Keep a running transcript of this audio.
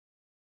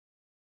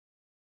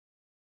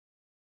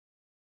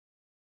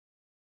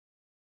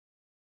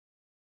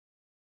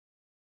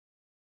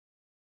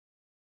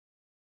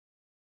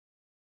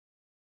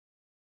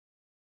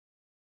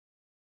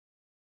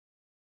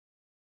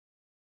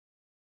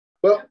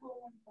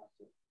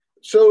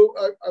So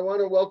I want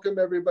to welcome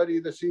everybody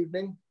this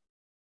evening.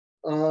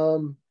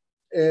 And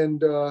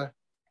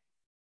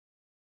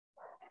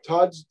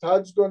Todd's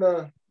going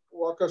to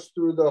walk us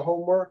through the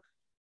homework,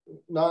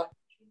 not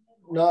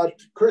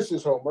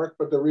Chris's homework,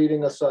 but the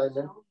reading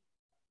assignment.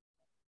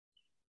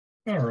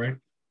 All right.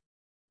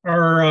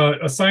 Our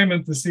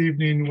assignment this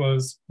evening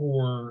was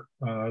for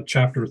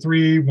chapter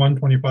 3,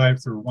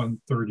 125 through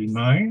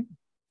 139.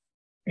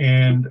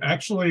 And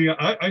actually,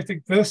 I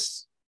think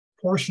this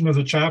portion of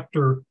the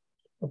chapter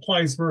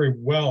applies very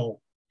well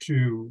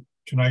to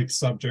tonight's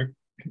subject,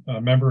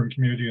 member and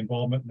community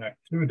involvement and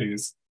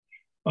activities.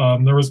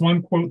 There was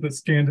one quote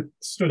that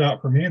stood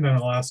out for me, and then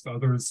I'll ask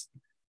others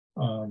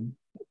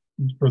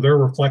for their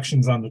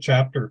reflections on the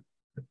chapter.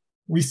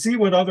 We see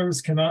what others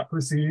cannot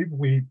perceive.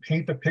 We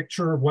paint a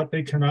picture of what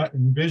they cannot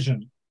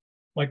envision,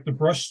 like the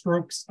brush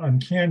strokes on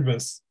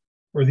canvas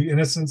or the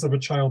innocence of a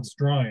child's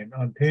drawing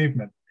on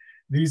pavement.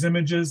 These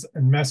images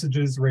and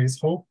messages raise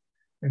hope,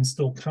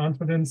 instill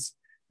confidence,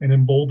 and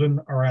embolden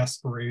our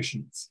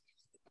aspirations.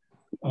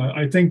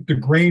 I think the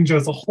Grange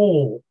as a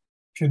whole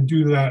can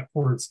do that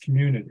for its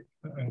community.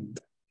 And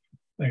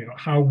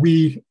how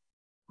we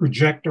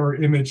project our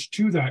image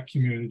to that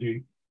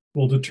community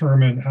will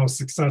determine how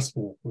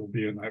successful we'll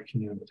be in that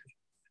community.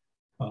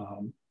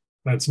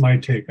 That's my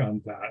take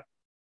on that.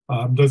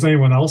 Does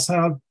anyone else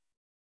have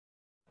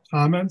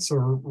comments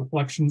or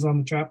reflections on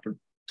the chapter?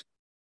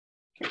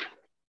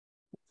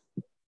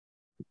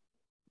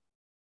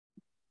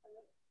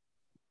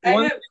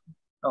 I have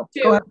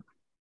two. Go ahead.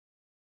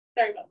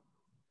 Sorry about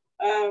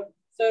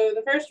so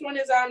the first one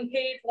is on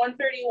page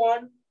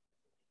 131.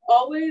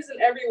 Always and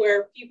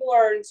everywhere, people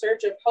are in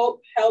search of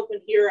hope, help,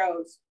 and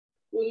heroes.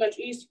 We must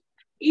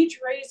each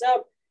raise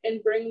up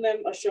and bring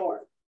them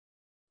ashore.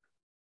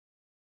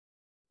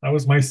 That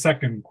was my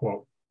second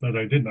quote that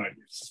I did not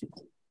use.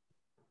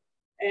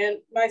 And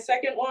my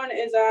second one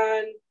is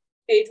on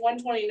page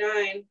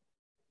 129.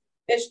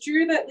 It's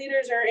true that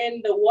leaders are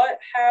in the what,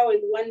 how,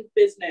 and when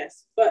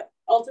business, but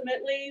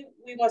ultimately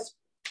we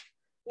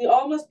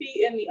all must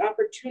be in the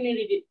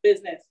opportunity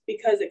business,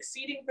 because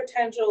exceeding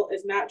potential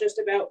is not just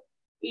about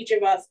each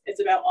of us,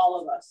 it's about all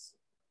of us.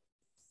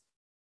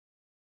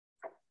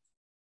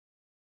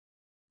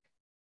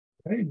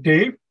 Hey,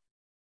 Dave?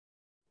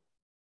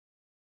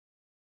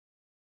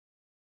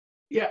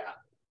 Yeah,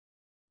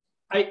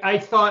 I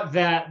thought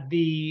that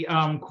the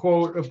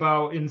quote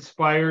about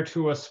inspire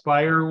to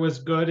aspire was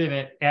good, and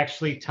it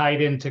actually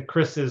tied into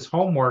Chris's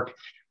homework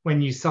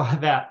when you saw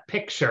that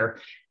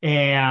picture.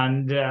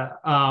 And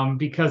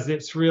because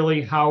it's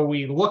really how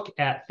we look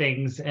at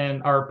things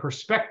and our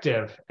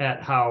perspective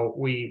at how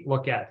we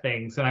look at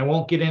things. And I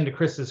won't get into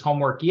Chris's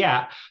homework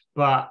yet,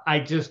 but I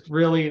just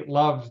really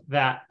love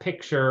that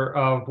picture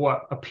of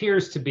what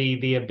appears to be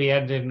the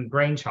abandoned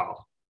Grange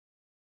Hall.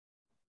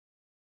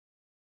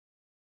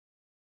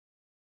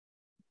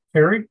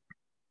 Harry?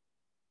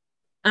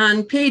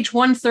 On page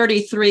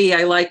 133,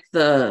 I like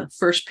the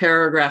first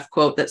paragraph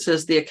quote that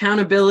says, the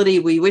accountability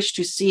we wish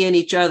to see in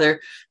each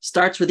other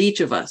starts with each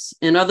of us.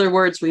 In other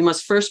words, we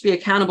must first be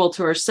accountable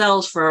to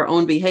ourselves for our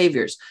own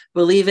behaviors.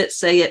 Believe it,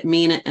 say it,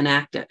 mean it, and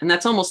act it. And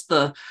that's almost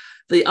the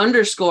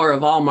underscore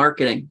of all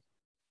marketing.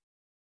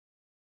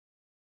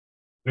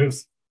 It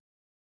is.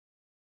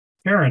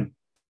 Karen?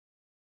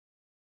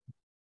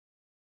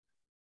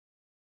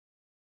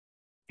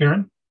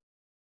 Karen?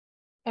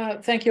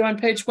 Thank you. On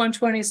page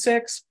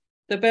 126,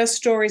 the best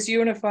stories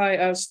unify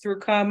us through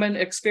common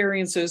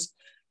experiences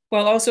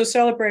while also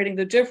celebrating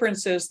the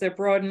differences that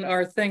broaden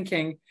our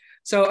thinking.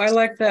 So I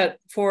like that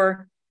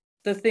for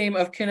the theme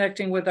of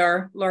connecting with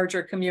our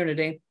larger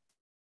community.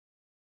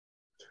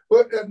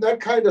 Well, and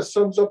that kind of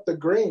sums up the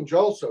Grange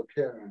also,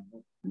 Karen.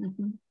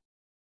 Mm-hmm.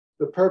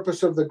 The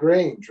purpose of the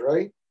Grange,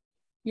 right?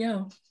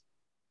 Yeah.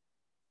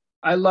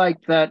 I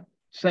like that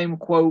same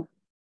quote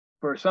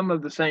for some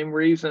of the same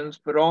reasons,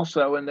 but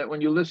also in that when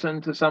you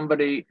listen to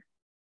somebody,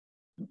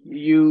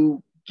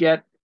 you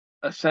get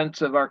a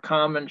sense of our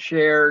common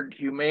shared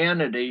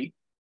humanity.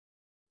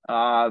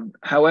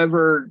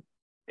 However,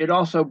 it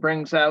also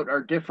brings out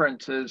our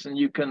differences, and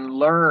you can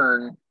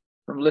learn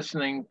from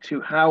listening to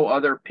how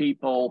other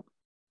people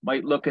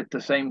might look at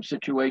the same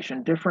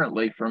situation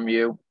differently from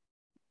you.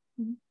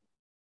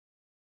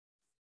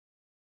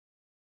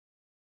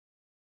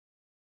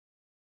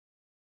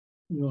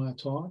 You want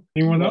to talk?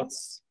 Anyone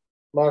else?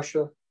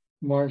 Marsha.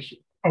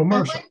 Oh,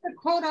 Marsha. I like the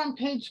quote on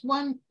page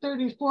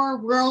 134,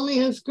 we're only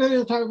as good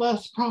as our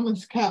last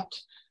promise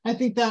kept. I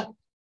think that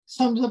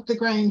sums up the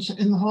Grange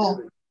in the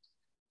whole.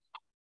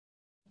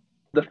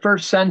 The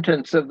first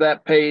sentence of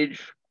that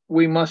page,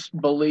 we must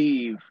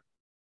believe.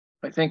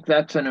 I think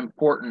that's an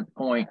important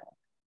point.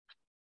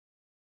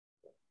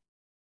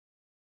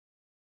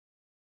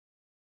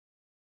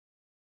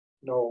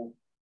 No.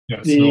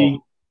 Yes, the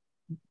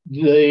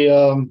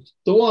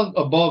one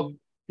above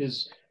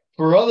is,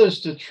 for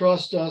others to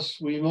trust us,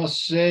 we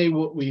must say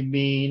what we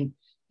mean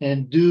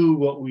and do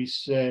what we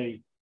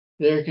say.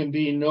 There can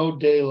be no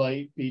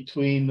daylight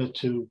between the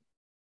two.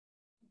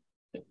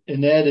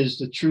 And that is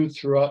the truth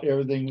throughout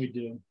everything we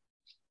do.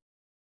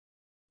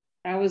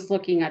 I was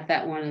looking at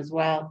that one as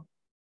well.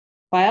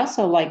 But I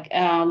also like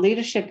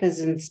leadership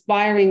is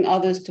inspiring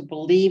others to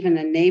believe and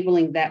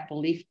enabling that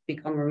belief to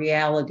become a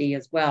reality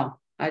as well.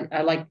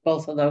 I like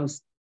both of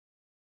those.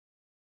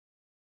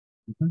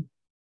 Mhm.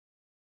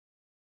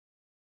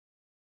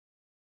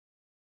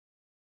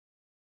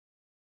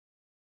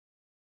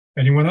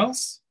 Anyone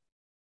else?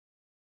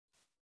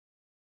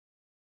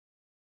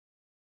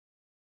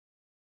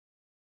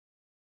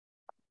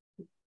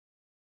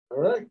 All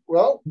right.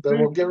 Well, then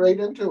we'll get right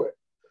into it.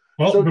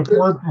 Well, So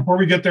before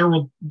we get there,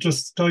 we'll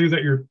just tell you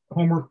that your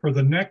homework for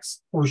the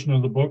next portion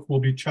of the book will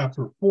be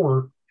chapter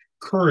 4,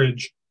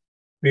 Courage,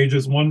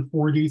 pages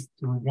 140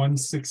 through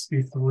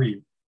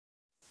 163.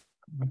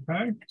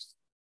 Okay.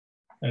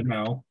 And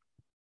now,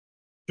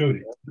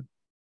 Jody.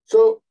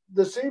 So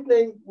this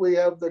evening, we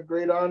have the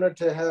great honor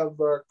to have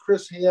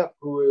Chris Hamp,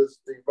 who is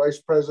the Vice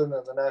President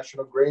of the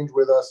National Grange,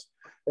 with us.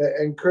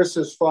 And Chris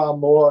is far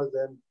more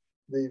than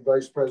the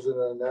Vice President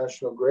of the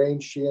National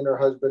Grange. She and her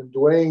husband,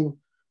 Dwayne,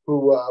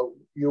 who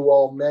you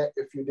all met,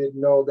 if you didn't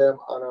know them,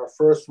 on our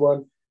first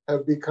one,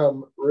 have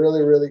become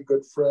really, really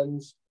good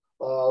friends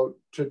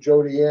to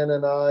Jody Ann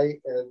and I.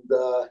 And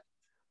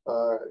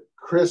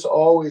Chris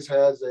always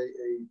has a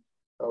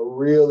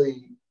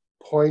really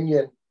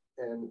poignant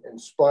and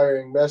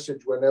inspiring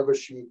message whenever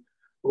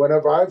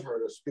I've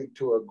heard her speak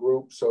to a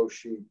group, so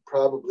she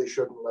probably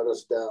shouldn't let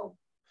us down.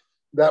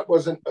 That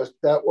wasn't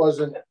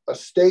a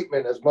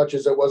statement as much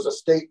as it was a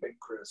statement,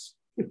 Chris.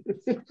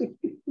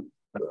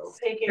 So.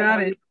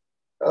 Got it.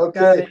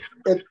 Okay.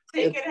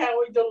 Take it how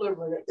we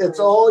deliver it. It's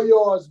all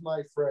yours,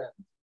 my friend.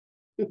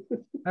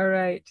 All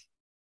right.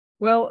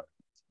 Well,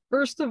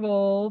 first of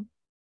all,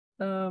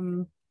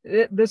 I'm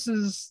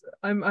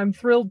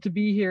thrilled to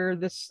be here.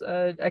 This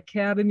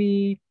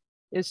academy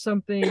is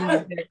something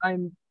that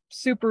I'm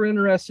super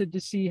interested to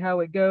see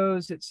how it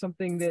goes. It's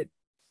something that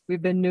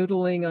we've been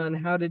noodling on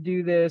how to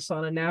do this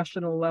on a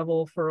national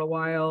level for a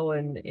while,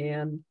 and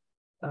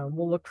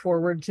we'll look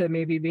forward to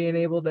maybe being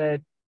able to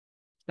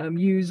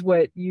use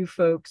what you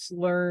folks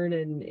learn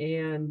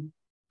and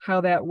how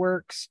that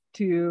works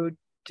to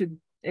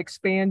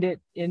expand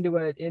it into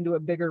a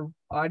bigger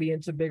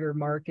audience, a bigger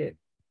market.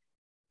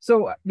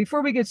 So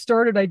before we get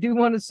started, I do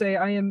want to say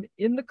I am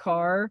in the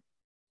car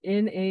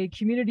in a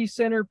community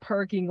center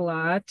parking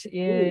lot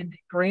in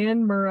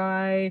Grand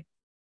Marais,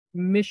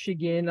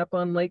 Michigan, up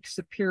on Lake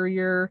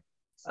Superior.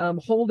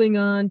 Holding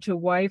on to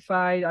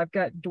Wi-Fi. I've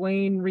got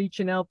Dwayne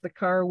reaching out the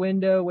car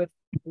window with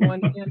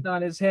one hand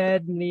on his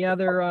head and the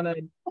other on a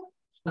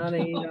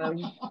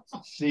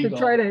to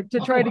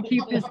try to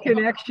keep this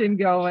connection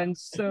going.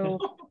 So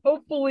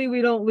hopefully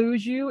we don't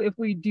lose you. If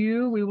we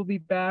do, we will be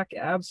back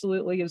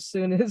absolutely as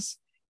soon as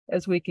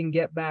we can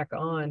get back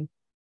on.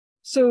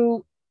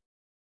 So,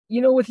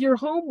 with your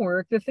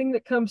homework, the thing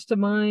that comes to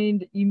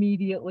mind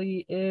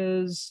immediately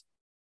is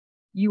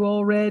you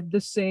all read the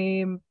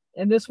same,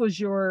 and this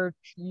was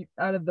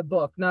out of the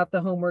book, not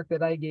the homework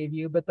that I gave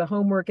you, but the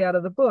homework out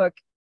of the book.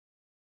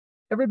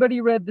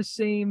 Everybody read the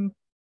same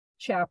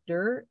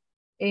chapter,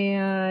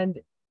 and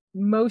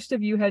most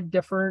of you had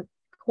different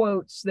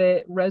quotes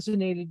that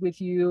resonated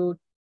with you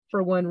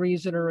for one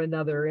reason or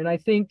another. And I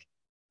think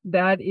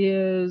that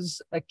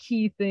is a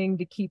key thing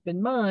to keep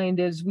in mind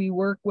as we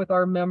work with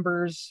our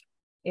members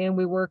and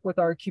we work with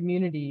our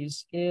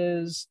communities,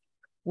 is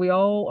we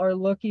all are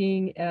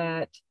looking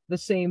at the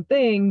same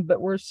thing,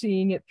 but we're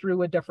seeing it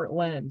through a different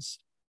lens.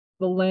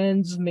 The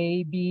lens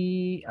may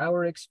be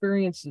our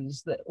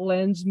experiences. The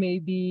lens may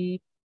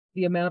be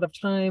the amount of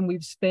time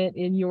we've spent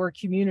in your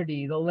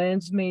community. The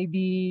lens may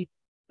be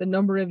the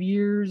number of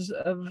years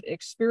of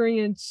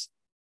experience,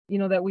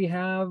 that we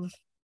have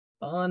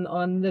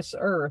on this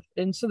earth.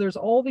 And so there's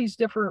all these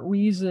different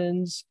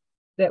reasons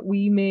that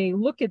we may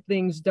look at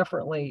things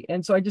differently.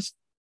 And so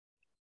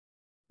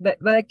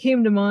that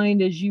came to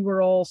mind as you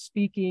were all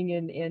speaking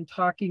and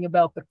talking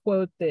about the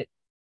quote that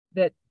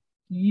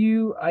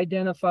you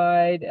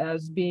identified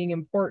as being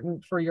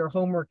important for your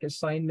homework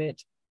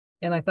assignment.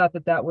 And I thought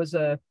that was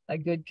a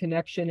good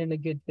connection and a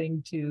good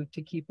thing to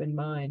keep in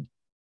mind.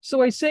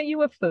 So I sent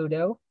you a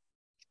photo.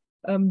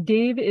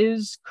 Dave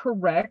is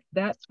correct.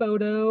 That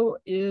photo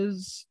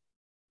is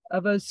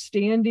of a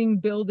standing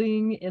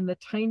building in the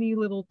tiny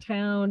little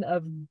town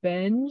of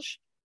Benge,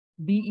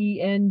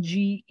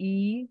 Benge,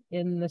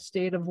 in the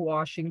state of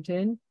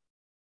Washington.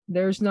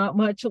 There's not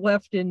much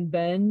left in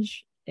Benge,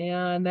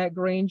 and that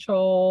Grange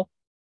Hall,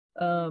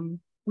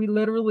 we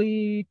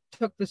literally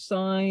took the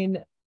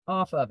sign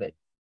off of it.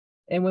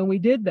 And when we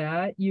did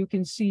that, you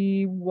can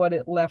see what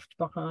it left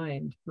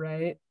behind,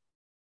 right?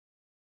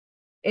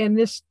 And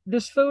this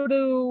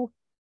photo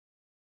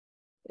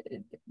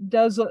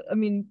does,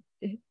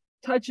 it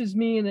touches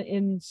me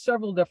in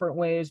several different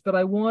ways, but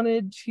I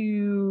wanted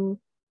to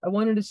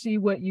see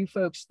what you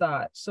folks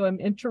thought. So I'm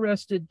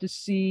interested to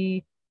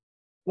see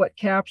what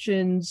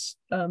captions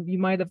you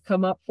might have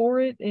come up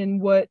for it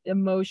and what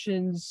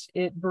emotions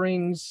it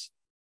brings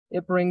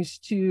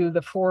to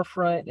the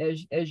forefront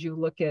as you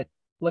look at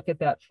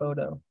that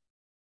photo.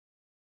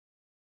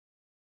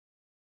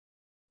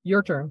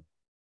 Your turn.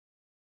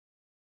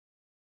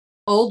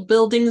 Old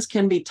buildings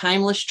can be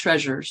timeless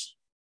treasures.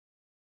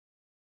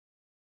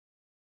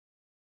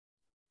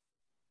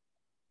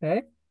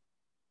 Okay.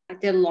 I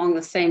did along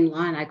the same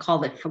line. I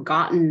called it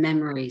forgotten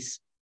memories.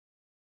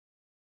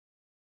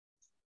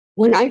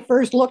 When I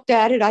first looked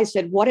at it, I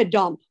said, what a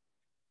dump.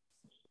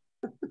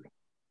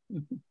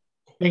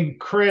 And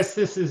Chris,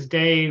 this is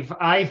Dave.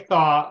 I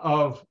thought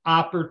of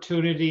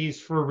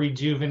opportunities for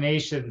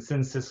rejuvenation,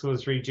 since this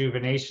was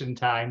rejuvenation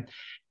time,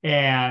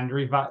 and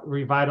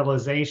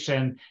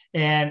revitalization.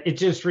 And it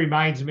just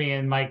reminds me,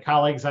 and my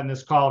colleagues on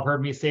this call have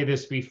heard me say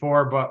this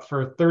before, but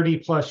for 30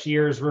 plus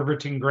years,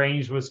 Riverton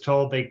Grange was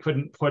told they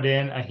couldn't put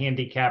in a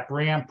handicap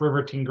ramp.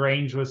 Riverton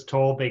Grange was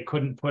told they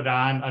couldn't put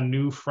on a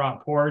new front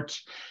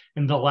porch.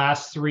 In the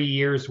last 3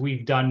 years,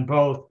 we've done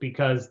both,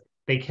 because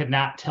they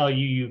cannot tell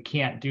you you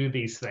can't do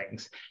these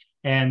things.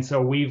 And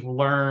so we've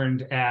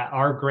learned at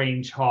our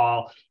Grange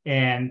Hall.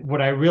 And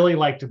what I really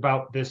liked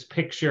about this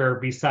picture,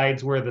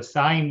 besides where the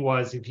sign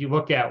was, if you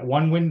look at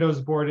one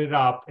window's boarded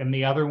up and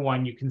the other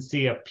one, you can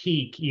see a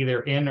peak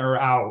either in or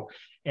out.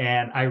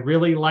 And I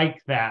really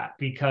like that,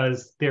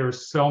 because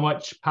there's so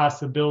much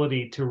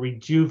possibility to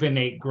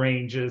rejuvenate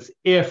Granges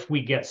if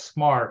we get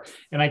smart.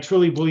 And I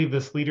truly believe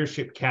this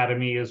Leadership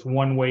Academy is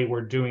one way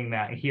we're doing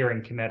that here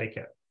in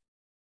Connecticut.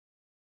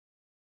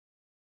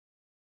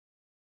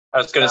 I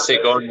was going to say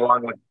going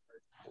along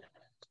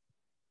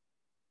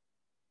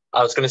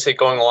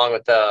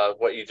with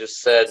what you just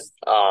said.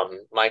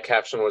 My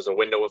caption was a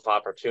window of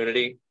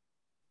opportunity,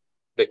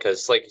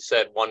 because, like you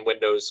said, one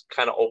window's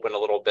kind of open a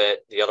little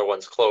bit, the other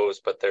one's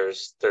closed, but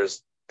there's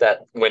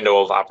that window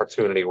of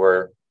opportunity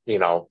where, you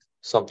know,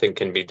 something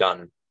can be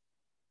done.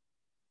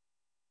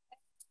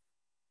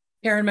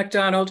 Karen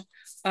McDonald,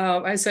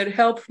 I said,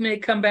 help may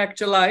come back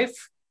to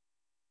life.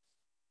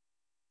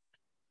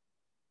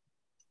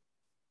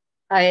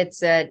 I had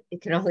said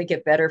it can only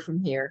get better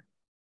from here.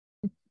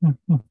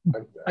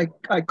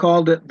 I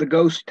called it the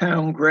Ghost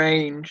Town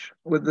Grange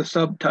with the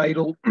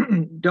subtitle,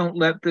 Don't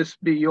Let This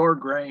Be Your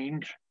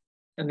Grange.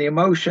 And the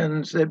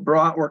emotions it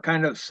brought were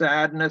kind of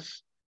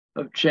sadness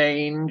of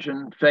change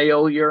and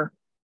failure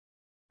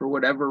for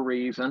whatever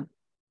reason.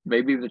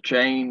 Maybe the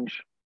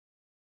change.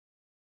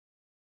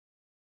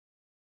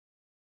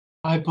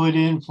 I put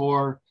in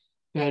for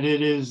that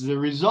it is the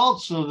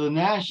results of the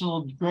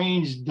National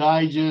Grange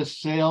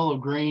Digest sale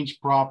of Grange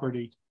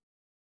property.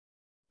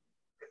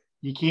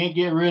 You can't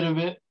get rid of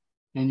it,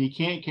 and you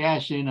can't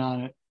cash in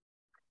on it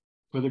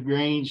for the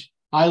Grange.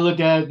 I looked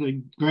at it,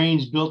 the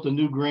Grange built a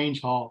new Grange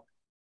Hall,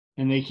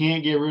 and they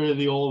can't get rid of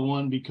the old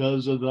one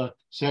because of the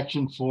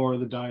Section 4 of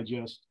the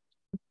Digest.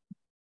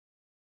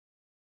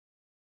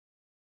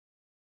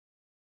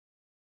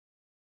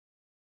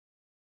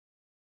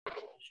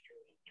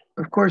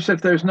 Of course, if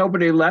there's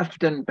nobody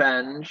left in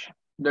Benge,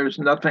 there's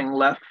nothing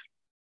left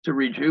to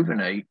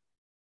rejuvenate.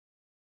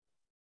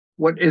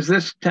 What is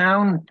this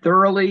town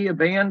thoroughly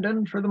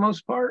abandoned for the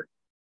most part?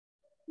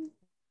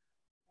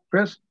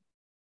 Chris?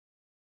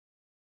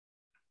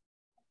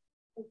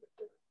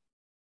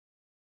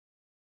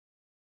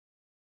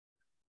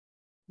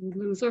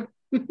 Loser.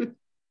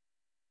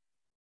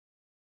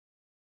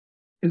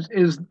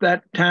 Is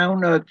that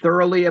town a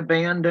thoroughly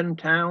abandoned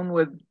town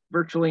with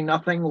virtually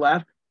nothing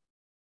left?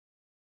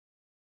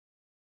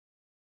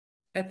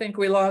 I think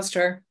we lost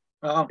her.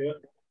 Oh, yeah.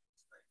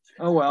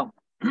 Oh well.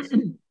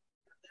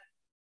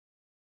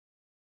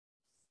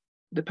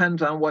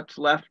 Depends on what's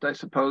left, I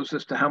suppose,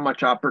 as to how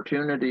much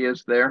opportunity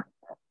is there.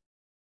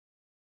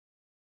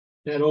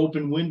 That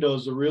open window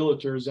is the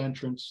realtor's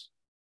entrance.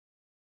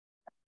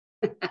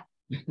 Right,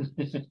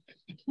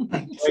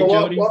 So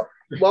Jody?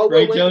 while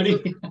Right, we're Jody?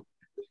 waiting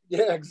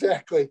yeah,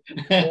 exactly.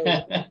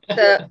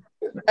 So,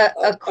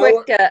 a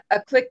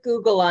quick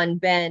Google on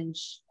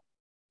Benge.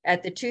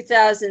 At the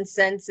 2000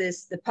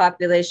 census, the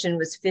population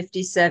was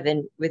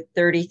 57 with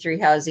 33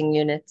 housing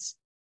units.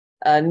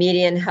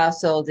 Median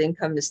household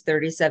income is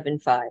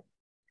 37.5.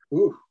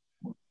 Ooh,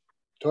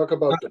 talk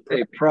about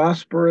a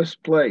prosperous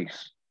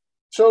place.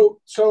 So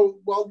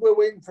while we're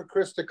waiting for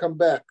Chris to come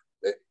back,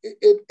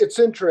 it's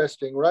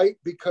interesting, right?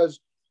 Because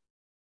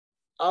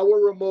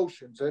our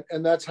emotions,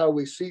 and that's how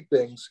we see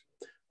things,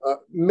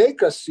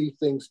 make us see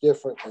things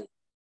differently.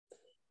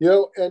 You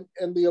know,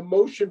 and the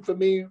emotion for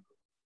me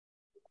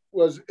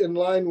was in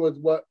line with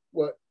what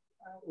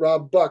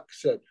Rob Buck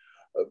said.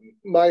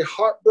 My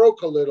heart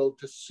broke a little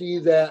to see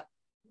that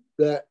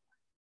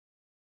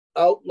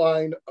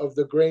outline of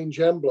the Grange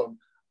emblem.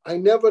 I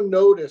never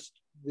noticed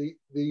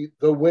the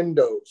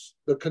windows,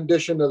 the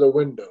condition of the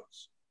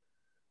windows.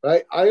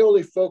 Right? I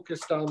only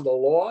focused on the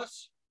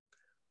loss.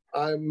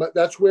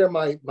 That's where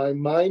my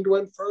mind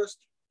went first.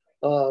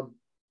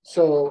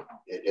 So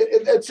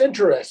it's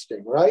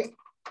interesting, right?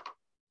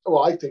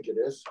 Well, I think it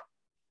is.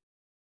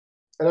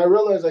 And I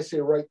realize I say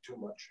right too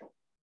much.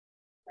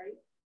 Right.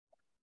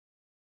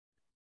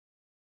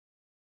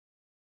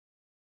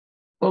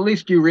 Well, at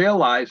least you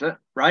realize it,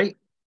 right?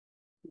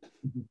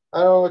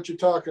 I don't know what you're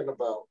talking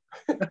about.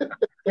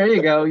 There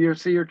you go. You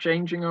see you're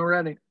changing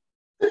already.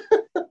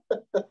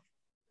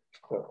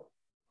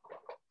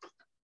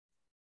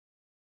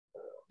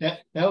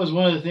 That was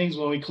one of the things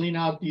when we clean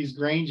out these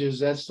Granges,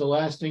 that's the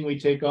last thing we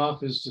take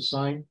off is the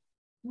sign.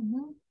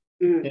 Mhm.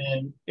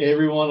 And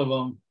every one of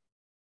them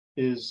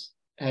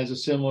has a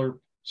similar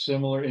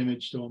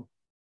image to them.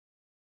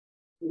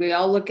 We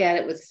all look at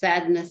it with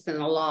sadness and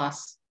a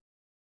loss.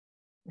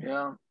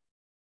 Yeah.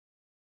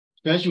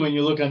 Especially when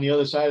you look on the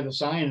other side of the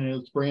sign and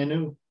it's brand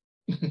new.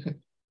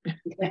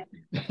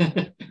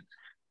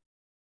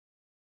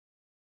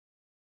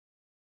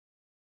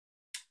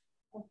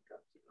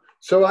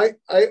 So I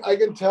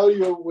can tell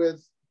you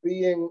with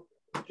being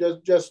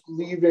just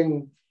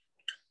leaving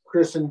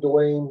Chris and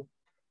Dwayne,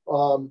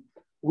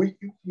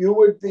 you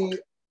would be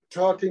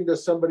talking to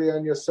somebody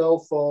on your cell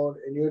phone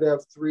and you'd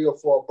have 3 or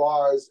 4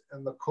 bars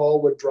and the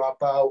call would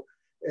drop out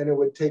and it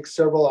would take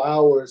several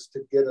hours to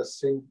get a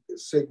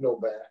signal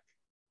back.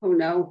 Oh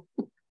no.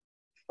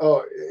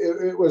 Oh,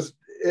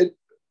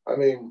 I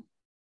mean,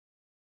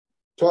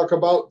 talk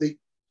about the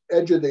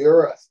edge of the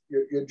earth.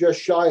 You're just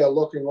shy of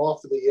looking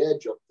off of the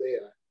edge up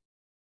there.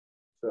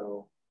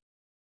 So.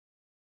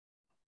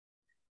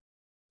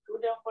 Go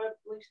down by the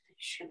police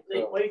station.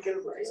 They might get a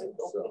reason.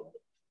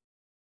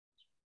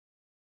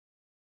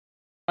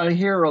 I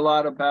hear a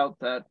lot about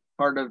that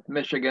part of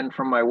Michigan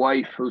from my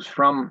wife, who's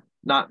from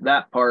not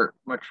that part,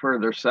 much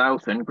further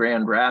south in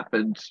Grand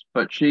Rapids,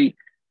 but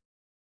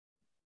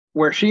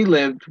where she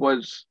lived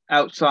was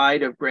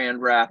outside of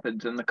Grand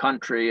Rapids in the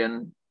country,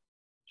 and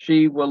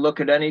she will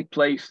look at any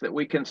place that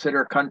we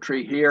consider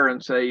country here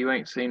and say, you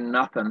ain't seen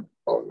nothing.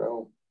 Oh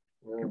no.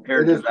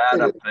 Compared to that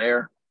up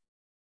there.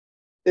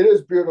 It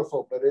is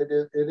beautiful, but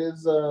it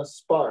is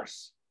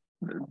sparse.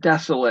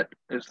 Desolate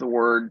is the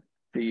word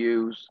to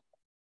use.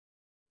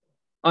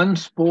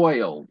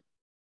 Unspoiled.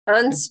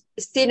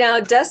 See, now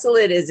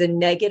desolate is a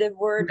negative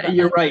word.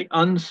 You're right.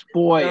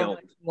 Unspoiled.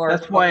 So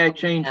that's why I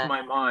changed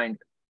my mind.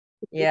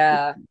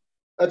 Yeah.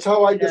 That's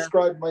how I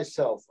describe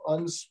myself.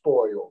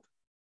 Unspoiled.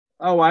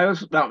 Oh,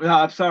 no,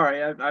 I'm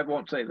sorry. I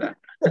won't say that.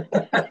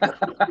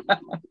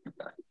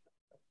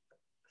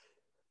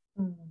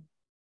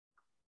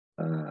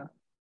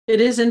 It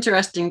is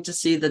interesting to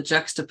see the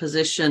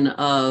juxtaposition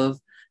of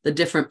the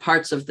different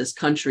parts of this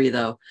country,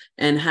 though,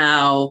 and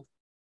how,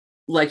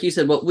 like you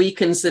said, what we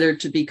consider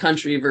to be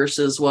country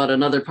versus what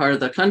another part of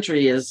the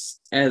country is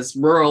as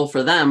rural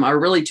for them are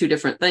really 2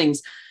 different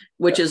things,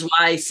 which is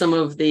why some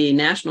of the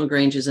National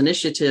Grange's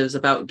initiatives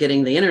about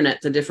getting the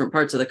internet to different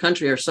parts of the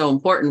country are so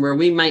important, where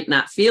we might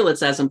not feel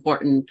it's as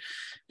important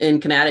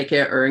in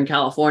Connecticut or in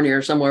California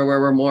or somewhere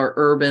where we're more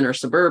urban or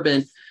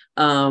suburban,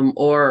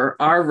 or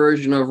our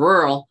version of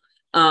rural.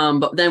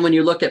 But then when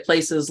you look at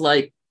places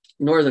like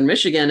Northern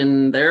Michigan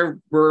and their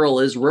rural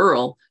is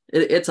rural,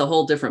 it's a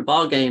whole different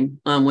ballgame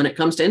when it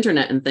comes to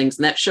internet and things.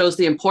 And that shows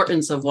the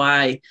importance of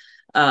why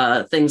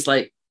things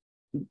like,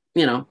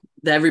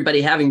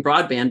 everybody having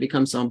broadband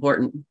becomes so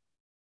important.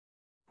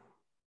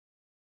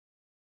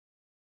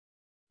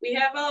 We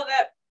have all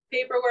that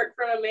paperwork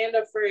from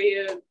Amanda for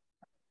you,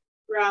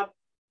 Rob.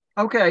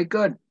 Okay,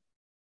 good.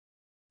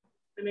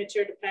 I made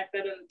sure to pack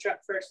that in the truck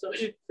first so I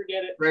didn't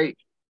forget it. Great.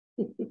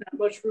 Not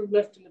much room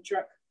left in the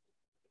truck.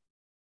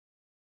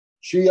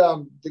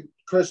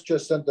 Chris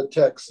just sent the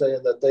text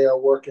saying that they are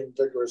working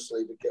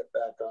vigorously to get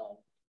back on.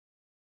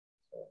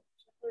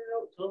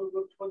 Tell them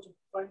to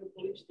find the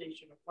police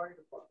station or fire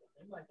department.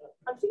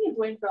 I'm thinking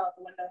Dwayne fell out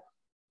the window.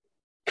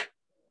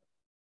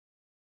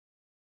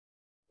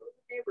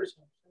 Neighbors.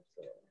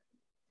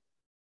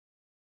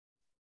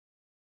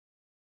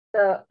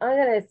 So I'm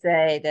going to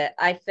say that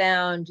I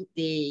found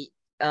the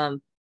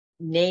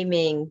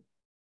naming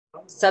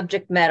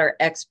subject matter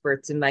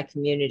experts in my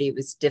community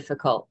was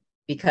difficult,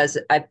 because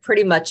I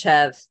pretty much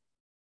have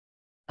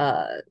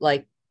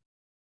like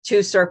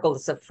 2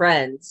 circles of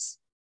friends,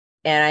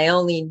 and I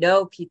only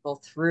know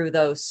people through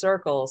those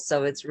circles.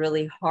 So it's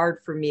really hard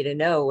for me to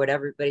know what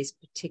everybody's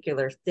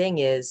particular thing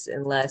is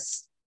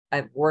unless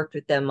I've worked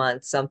with them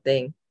on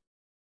something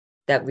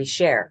that we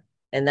share.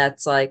 And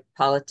that's like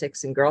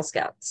politics and Girl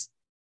Scouts.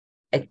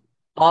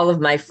 All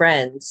of my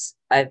friends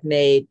I've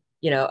made,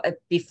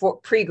 before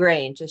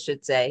pre-Grange, I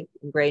should say,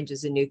 Grange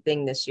is a new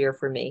thing this year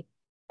for me,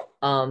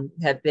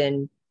 have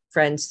been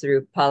friends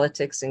through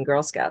politics and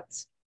Girl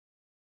Scouts.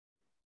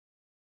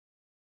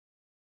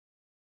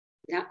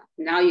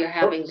 Now you're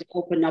having to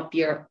open up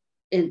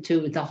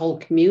into the whole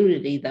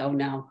community, though,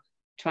 now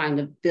trying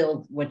to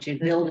build what you're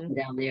building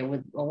down there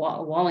with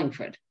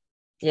Wallingford.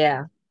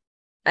 Yeah.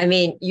 I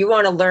mean, you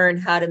want to learn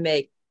how to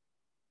make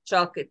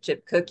chocolate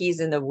chip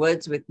cookies in the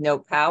woods with no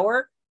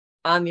power?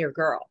 I'm your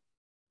girl.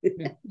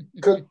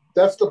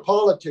 That's the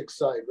politics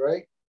side,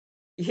 right?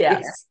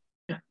 Yes.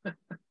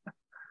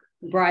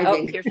 Bribing.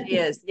 Oh, here she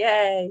is.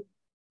 Yay.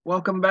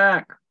 Welcome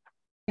back.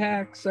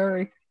 Hack,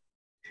 sorry.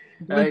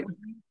 Right.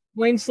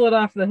 Wayne slid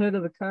off the hood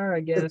of the car, I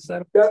guess.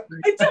 Yeah.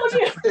 I told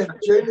you.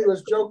 Jamie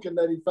was joking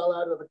that he fell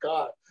out of the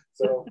car.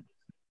 So.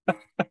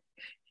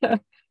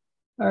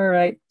 All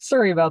right.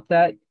 Sorry about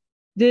that.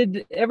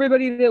 Did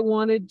everybody that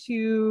wanted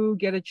to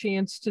get a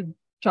chance to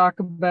talk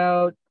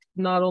about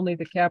not only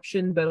the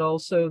caption, but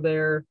also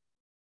their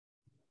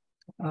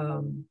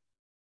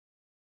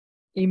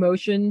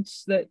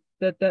emotions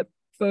that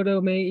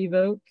photo may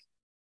evoke?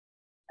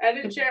 I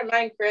didn't share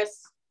mine,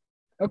 Chris.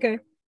 Okay.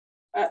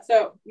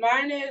 So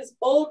mine is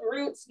old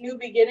roots, new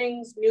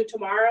beginnings, new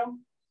tomorrow.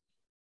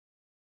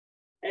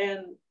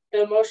 And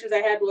the emotions I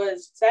had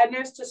was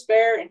sadness,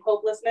 despair, and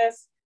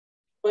hopelessness.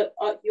 But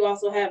you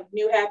also have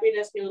new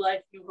happiness, new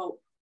life, new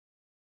hope.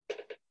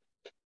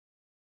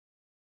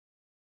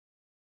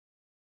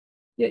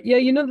 Yeah,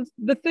 you know,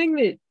 the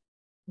thing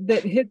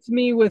that hits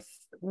me with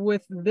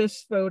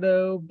this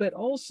photo, but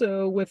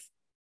also with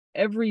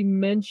every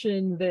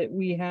mention that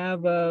we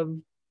have of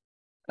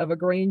a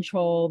Grange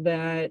Hall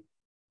that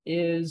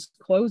is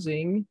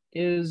closing,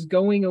 is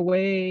going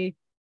away,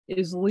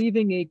 is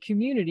leaving a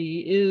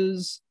community,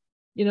 is,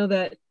 you know,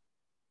 that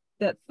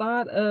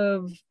thought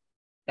of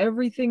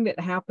everything that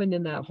happened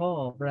in that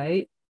hall,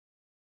 right?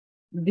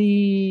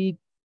 The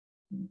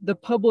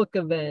public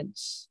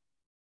events,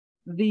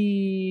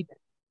 the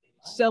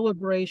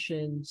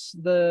celebrations,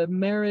 the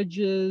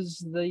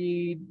marriages,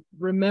 the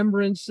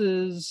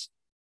remembrances,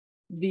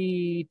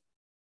 the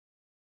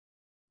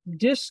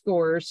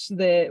discourse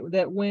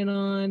that went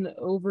on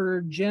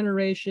over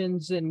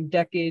generations and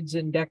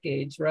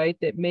decades, right?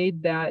 That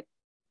made that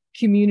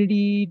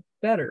community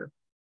better,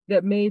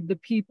 that made the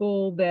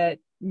people that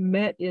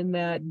met in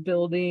that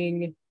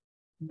building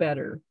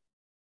better,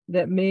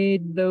 that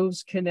made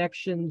those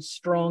connections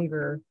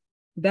stronger.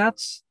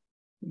 That's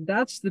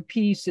the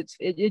piece.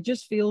 It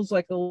just feels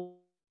like a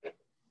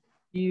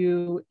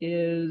you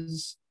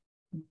is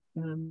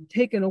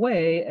taken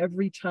away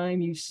every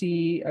time you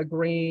see a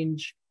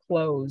Grange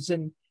close,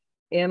 and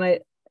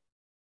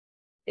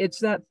it's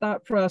that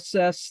thought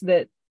process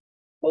that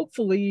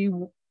hopefully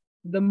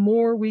the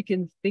more we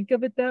can think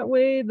of it that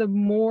way, the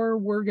more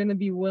we're going to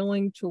be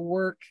willing to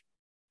work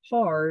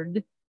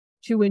hard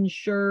to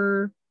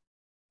ensure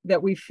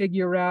that we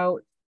figure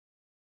out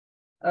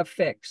a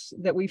fix,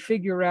 that we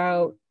figure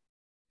out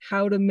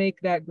how to make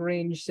that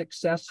Grange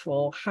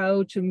successful,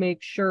 how to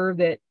make sure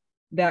that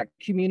that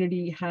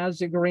community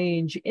has a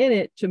Grange in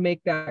it to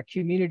make that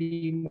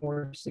community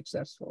more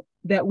successful.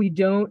 That we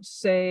don't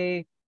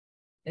say,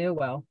 oh,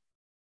 well,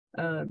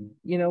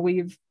 you know,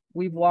 we've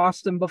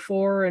lost them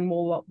before and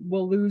we'll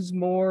lose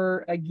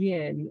more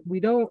again.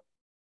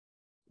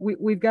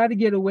 We've got to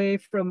get away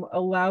from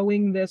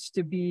allowing this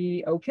to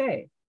be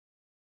okay.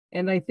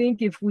 And I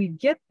think if we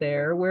get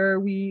there where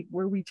we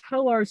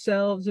tell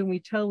ourselves and we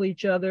tell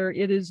each other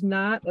it is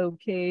not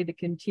okay to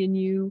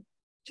continue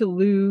to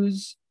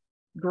lose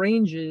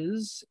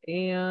Granges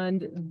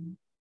and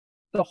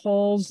the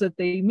halls that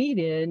they meet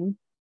in,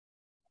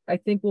 I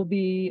think we'll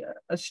be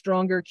a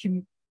stronger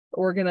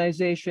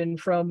organization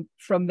from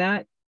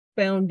that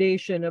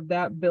foundation of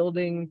that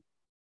building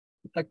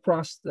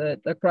across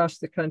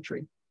the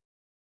country.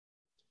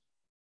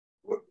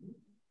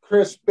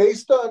 Chris,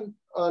 based on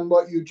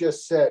what you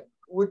just said,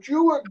 would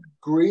you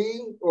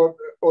agree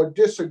or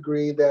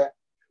disagree that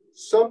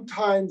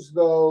sometimes,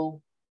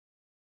 though,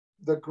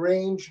 the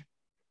Grange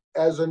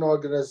as an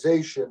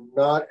organization,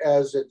 not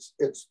as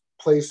its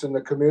place in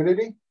the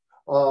community,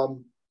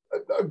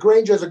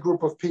 Grange as a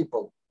group of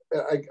people,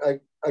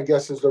 I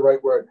guess is the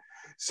right word,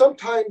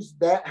 sometimes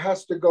that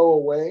has to go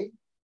away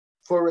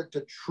for it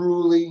to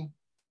truly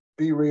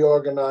be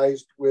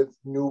reorganized with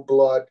new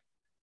blood,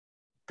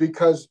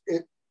 because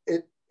it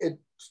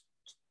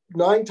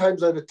 9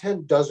 times out of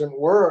 10 doesn't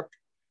work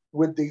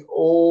with the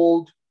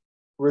old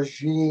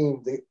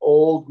regime, the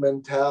old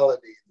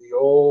mentality, the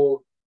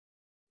old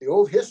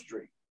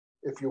history,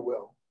 if you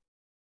will.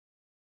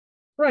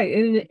 Right,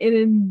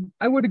 and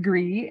I would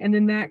agree. And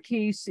in that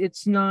case,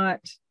 it's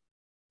not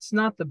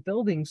the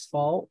building's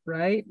fault,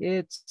 right?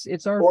 It's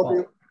our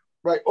fault.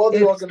 Or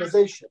the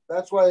organization.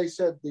 That's why I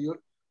said the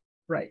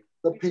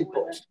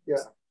people.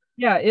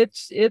 Yeah,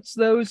 it's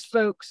those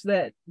folks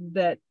that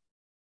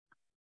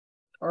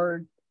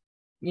are,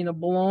 you know,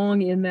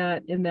 belong in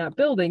that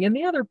building. And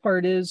the other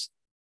part is,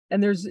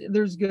 and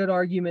there's good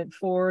argument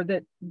for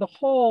that, the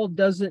hall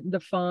doesn't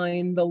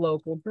define the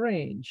local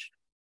Grange,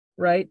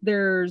 right?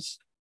 There's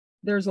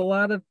a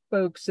lot of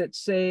folks that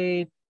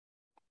say,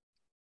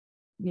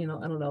 you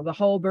know, I don't know, the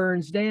hall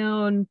burns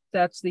down,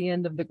 that's the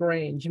end of the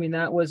Grange. I mean,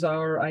 that was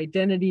our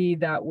identity,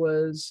 that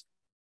was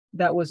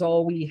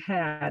all we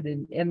had.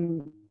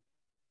 And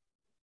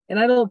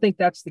I don't think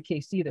that's the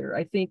case either.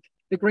 I think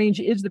the Grange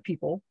is the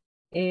people.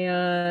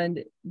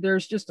 And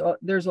there's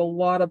a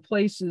lot of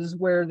places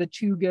where the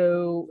two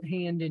go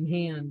hand in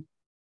hand,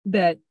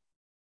 that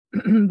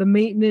the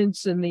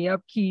maintenance and the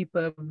upkeep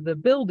of the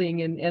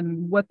building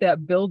and what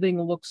that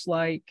building looks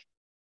like,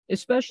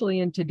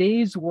 especially in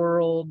today's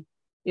world,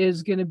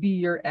 is going to be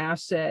your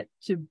asset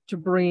to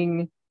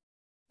bring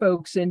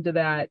folks into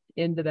that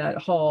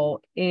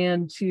hall,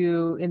 and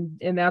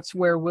that's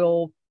where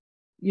we'll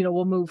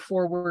move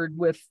forward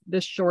with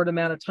this short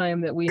amount of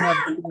time that we have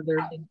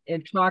together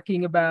and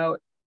talking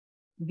about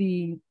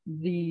the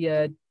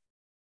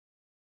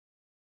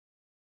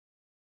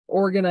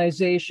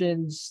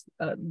organizations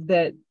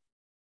that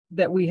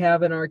we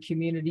have in our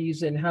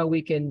communities and how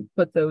we can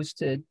put those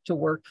to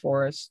work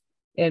for us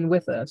and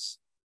with us.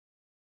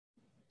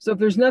 So if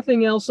there's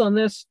nothing else on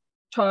this,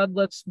 Todd,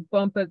 let's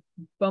bump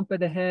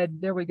it ahead.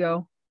 There we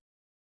go.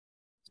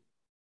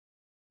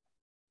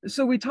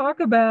 So we talk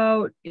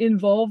about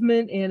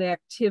involvement and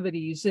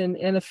activities, and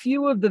a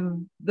few of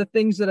the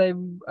things that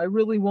I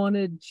really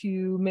wanted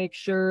to make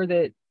sure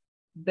that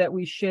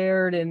we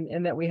shared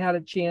and that we had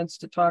a chance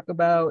to talk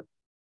about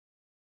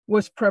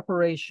was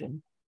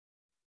preparation.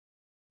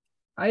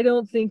 I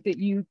don't think that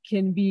you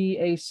can be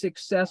a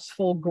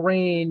successful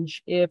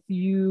Grange if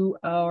you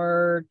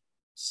are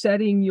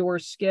setting your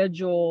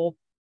schedule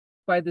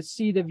by the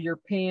seat of your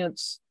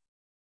pants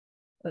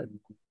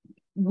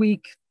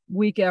week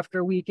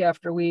after week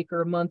after week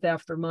or month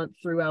after month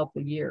throughout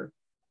the year.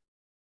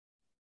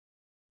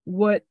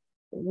 What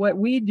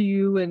we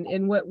do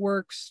and what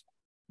works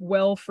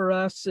well for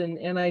us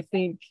and I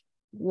think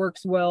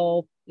works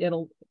well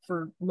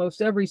for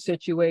most every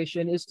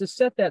situation is to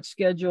set that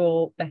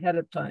schedule ahead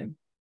of time.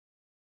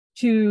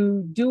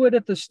 To do it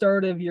at the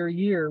start of your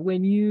year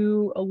when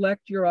you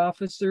elect your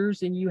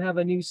officers and you have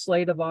a new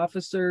slate of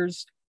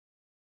officers,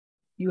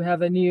 you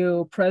have a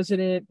new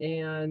president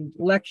and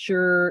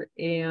lecturer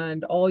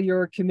and all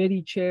your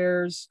committee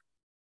chairs,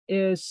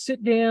 is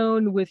sit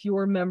down with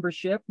your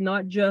membership,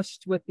 not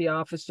just with the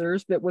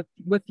officers, but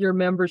with your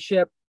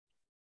membership,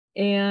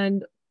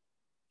 and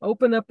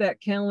open up that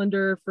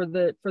calendar for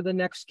the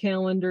next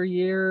calendar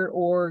year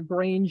or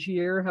Grange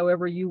year,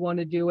 however you want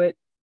to do it,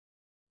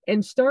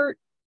 and start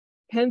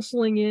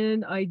penciling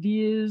in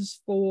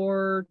ideas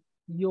for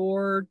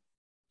your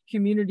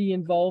community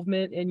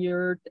involvement and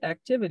your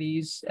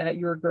activities at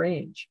your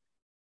Grange.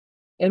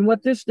 And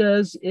what this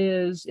does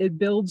is it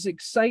builds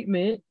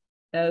excitement,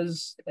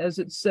 as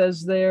it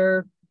says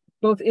there,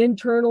 both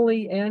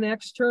internally and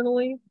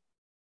externally,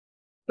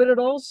 but it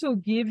also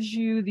gives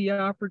you the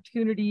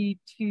opportunity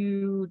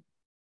to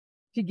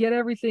get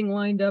everything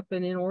lined up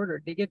and in order,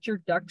 to get your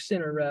ducks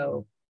in a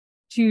row,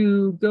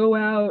 to go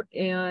out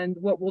and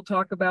what we'll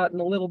talk about in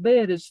a little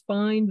bit is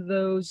find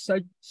those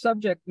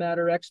subject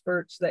matter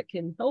experts that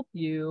can help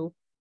you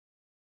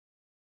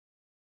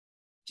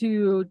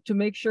to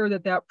make sure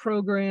that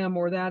program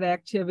or that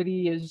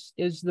activity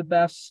is the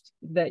best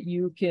that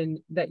you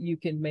can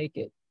make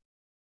it.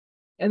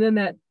 And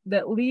then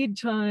that lead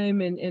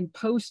time and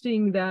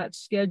posting that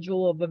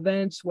schedule of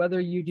events, whether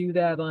you do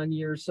that on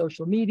your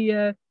social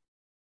media.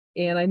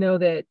 And I know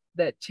that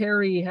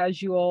Terry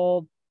has you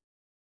all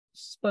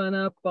spun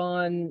up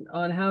on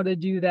how to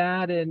do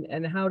that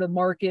and how to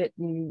market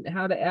and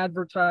how to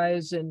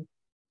advertise and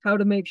how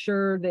to make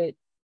sure that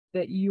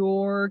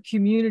your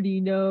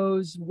community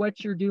knows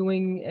what you're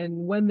doing and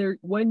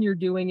when you're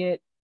doing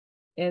it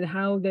and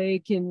how they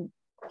can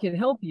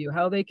help you,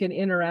 how they can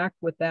interact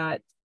with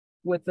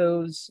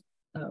those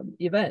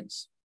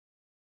events.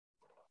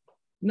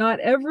 Not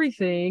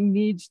everything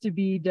needs to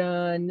be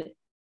done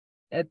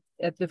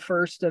at the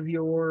first of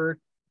your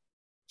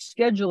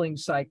scheduling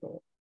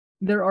cycle.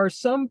 There are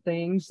some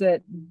things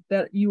that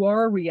you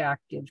are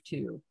reactive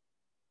to.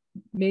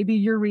 Maybe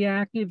you're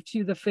reactive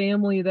to the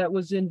family that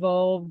was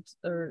involved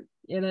or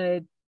in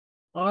an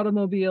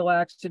automobile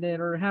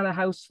accident or had a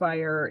house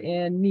fire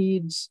and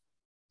needs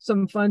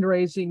some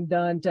fundraising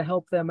done to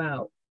help them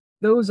out.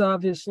 Those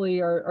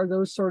obviously are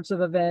those sorts of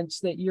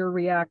events that you're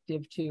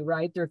reactive to,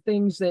 right? They're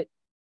things that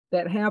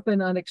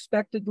happen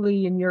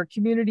unexpectedly in your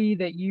community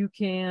that you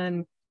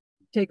can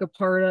take a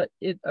part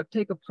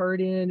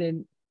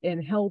in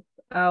and help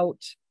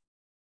out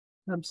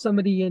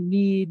somebody in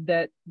need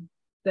that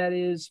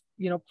is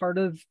part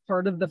of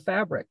the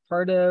fabric,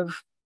 part of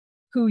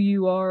who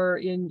you are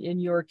in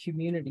your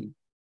community.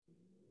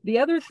 The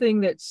other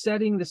thing that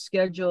setting the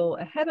schedule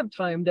ahead of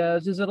time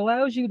does is it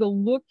allows you to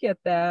look at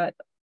that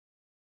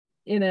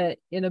in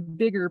a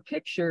bigger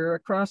picture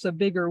across a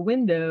bigger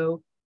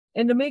window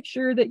and to make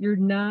sure that you're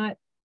not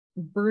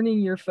burning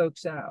your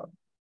folks out.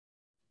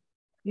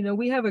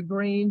 We have a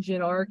Grange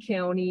in our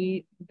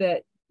county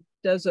that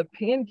does a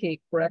pancake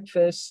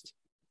breakfast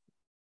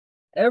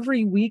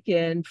every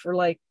weekend for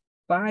like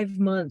 5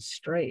 months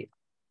straight.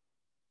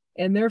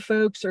 And their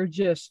folks are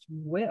just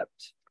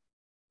whipped,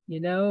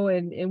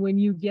 and when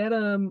you get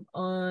them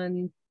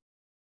on,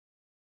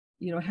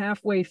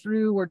 halfway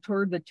through or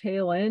toward the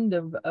tail end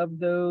of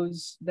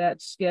that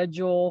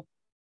schedule,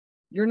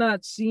 you're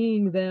not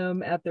seeing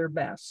them at their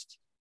best.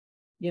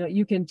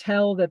 You can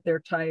tell that they're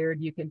tired.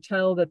 You can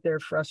tell that they're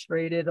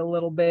frustrated a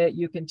little bit.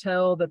 You can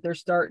tell that they're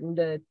starting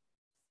to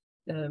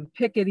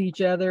pick at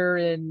each other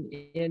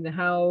in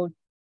how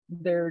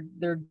they're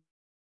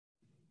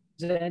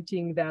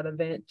presenting that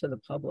event to the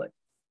public.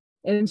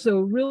 And so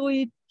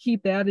really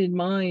keep that in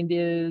mind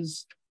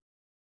is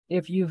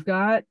if you've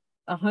got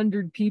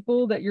 100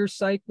 people that you're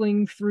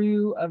cycling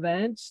through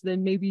events,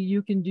 then maybe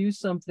you can do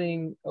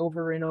something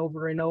over and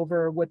over and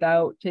over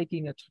without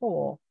taking a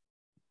toll.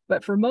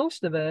 But for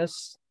most of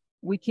us,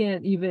 we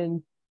can't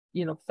even,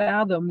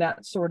 fathom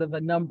that sort of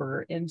a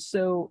number. And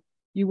so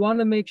you want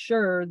to make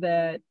sure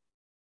that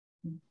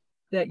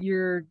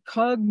you're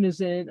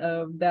cognizant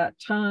of that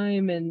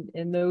time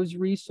and those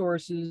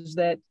resources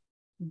that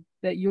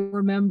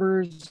your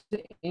members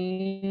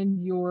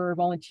and your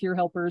volunteer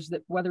helpers,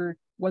 that whether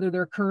whether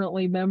they're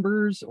currently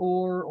members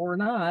or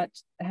not,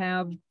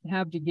 have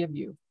to give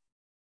you.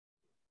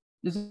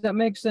 Does that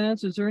make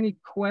sense? Is there any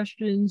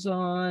questions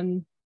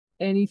on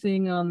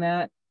anything on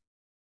that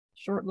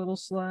short little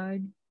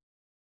slide?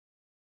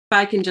 If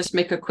I can just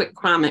make a quick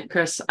comment,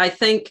 Chris, I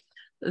think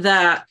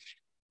that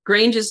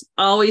Granges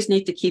always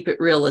need to keep it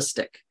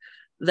realistic,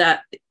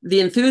 that the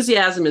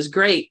enthusiasm is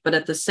great, but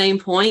at the same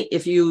point,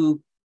 if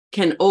you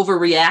can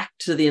overreact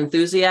to the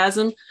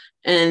enthusiasm,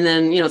 and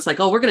then, it's like,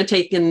 oh, we're going to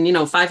take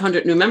in,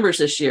 500 new members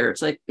this year.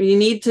 It's like, you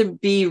need to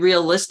be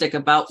realistic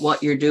about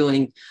what you're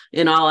doing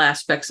in all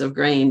aspects of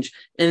Grange.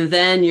 And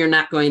then you're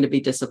not going to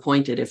be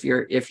disappointed if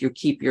you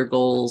keep your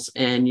goals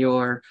and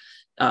your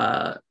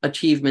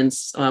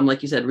achievements,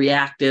 like you said,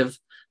 reactive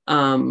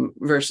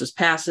versus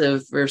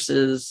passive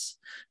versus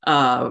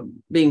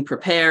being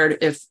prepared.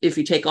 If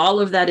you take all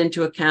of that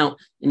into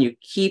account and you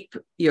keep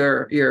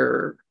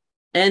your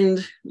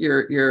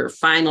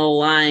final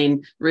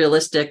line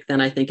realistic, then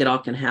I think it all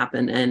can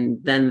happen.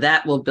 And then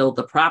that will build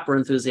the proper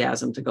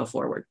enthusiasm to go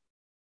forward.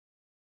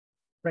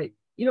 Right.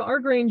 Our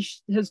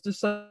Grange has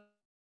decided.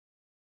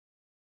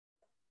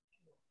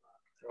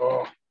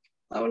 Oh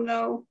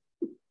no.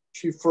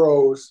 She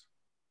froze.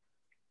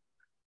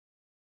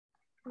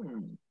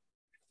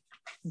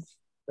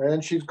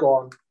 And she's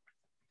gone.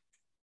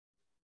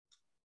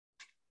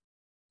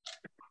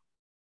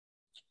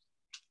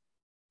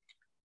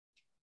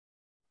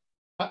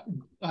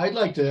 I'd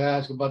like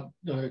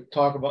to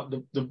talk about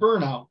the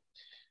burnout.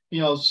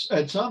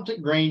 At some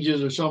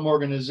Granges or some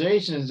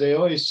organizations, they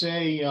always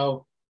say,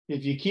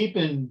 if you keep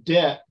in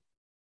debt,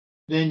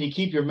 then you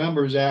keep your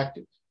members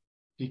active,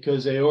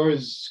 because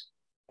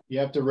you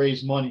have to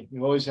raise money.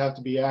 You always have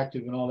to be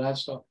active and all that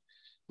stuff.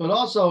 But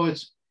also,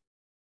 it's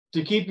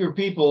to keep your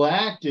people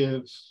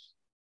active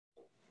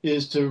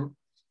is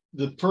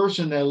the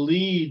person that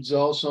leads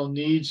also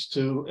needs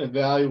to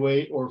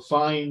evaluate or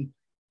find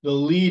the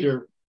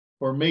leader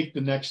or make the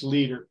next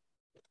leader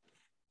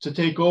to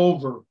take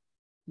over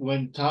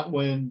when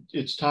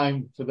it's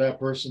time for that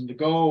person to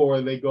go,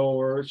 or they go,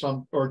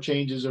 or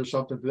changes or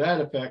something to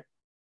that effect.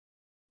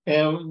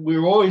 And we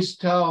always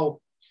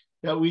tell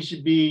that we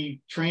should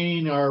be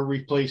training our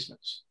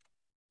replacements.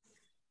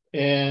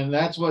 And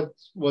that's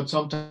what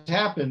sometimes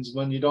happens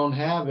when you don't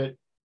have it,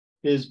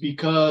 is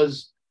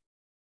because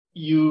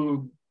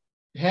you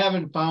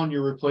haven't found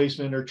your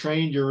replacement or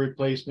trained your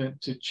replacement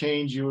to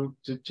change you.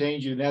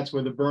 And that's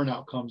where the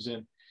burnout comes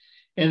in.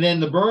 And then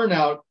the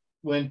burnout,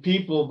 when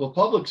the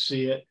public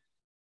see it,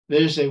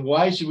 they say,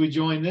 why should we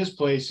join this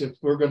place if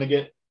we're going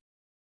to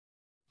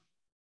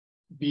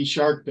be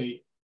shark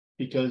bait?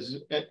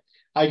 Because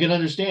I can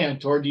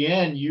understand toward the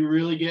end, you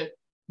really get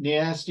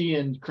nasty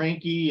and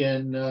cranky,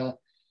 and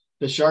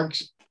the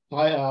sharks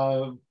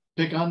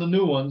pick on the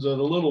new ones or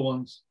the little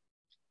ones,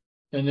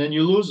 and then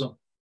you lose them.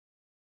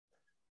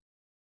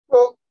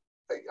 Well,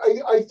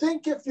 I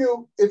think if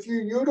you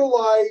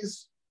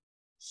utilize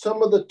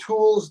some of the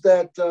tools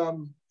that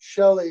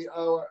Shelley,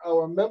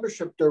 our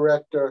membership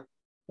director,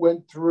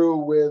 went through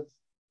with,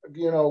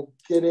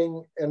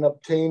 getting and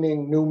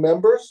obtaining new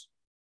members,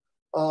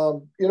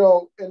 and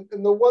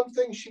the one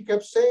thing she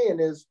kept saying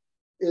is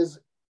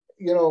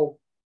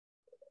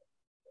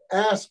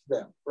ask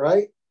them,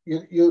 right?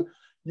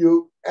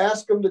 You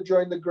ask them to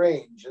join the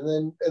Grange,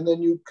 and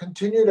then you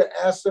continue to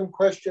ask them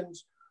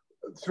questions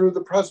through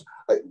the process.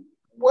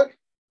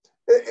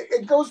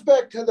 It goes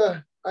back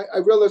to I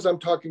realize I'm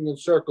talking in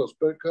circles,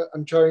 but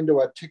I'm trying to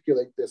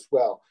articulate this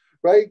well,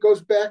 right? It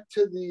goes back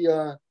to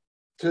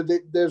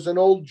there's an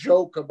old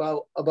joke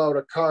about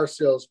a car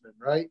salesman,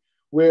 right?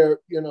 Where,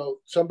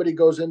 somebody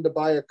goes in to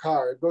buy a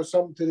car. It goes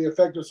something to the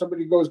effect of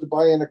somebody goes to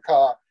buy in a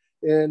car,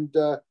 and,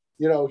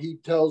 he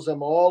tells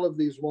them all of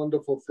these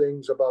wonderful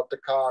things about the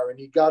car, and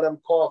he got him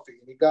coffee,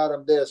 and he got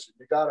him this, and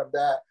he got him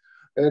that.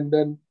 And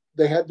then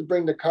they had to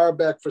bring the car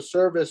back for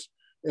service,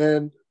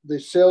 and the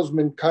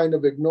salesman kind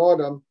of ignored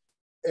him.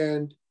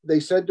 And they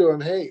said to him,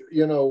 hey,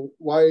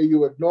 why are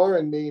you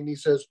ignoring me? And he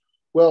says,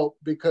 well,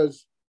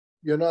 because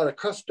you're not a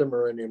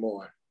customer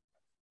anymore.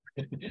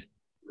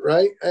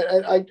 Right?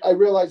 I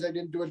realize I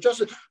didn't do it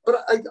justice,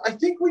 but I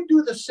think we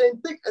do the same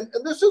thing.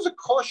 And this is a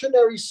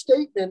cautionary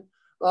statement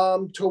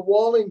to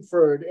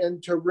Wallingford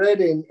and to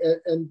Reading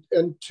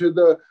and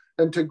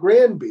to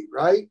Granby,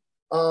 right?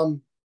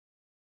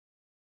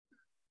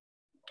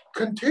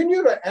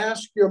 Continue to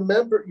ask your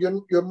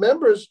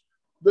members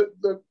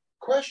the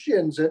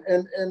questions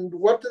and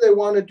what do they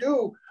want to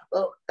do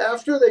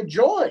after they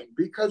join,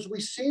 because we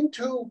seem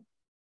to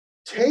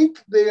take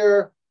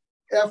their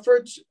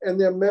efforts and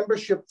their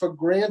membership for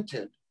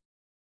granted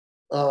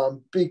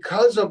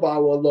because of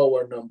our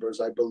lower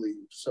numbers, I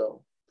believe.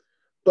 So,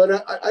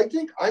 but I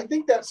think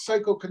that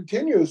cycle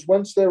continues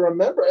once they're a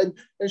member,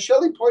 and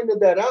Shelley pointed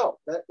that out,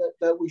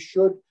 that we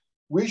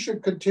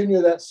should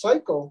continue that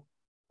cycle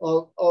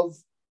of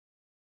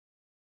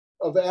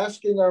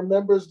asking our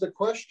members the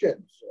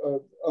questions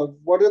of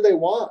what do they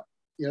want,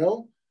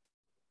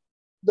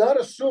 not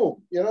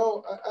assume,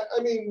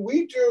 I mean,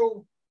 we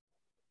do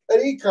at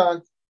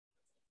Econ,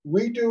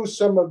 we do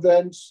some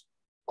events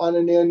on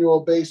an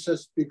annual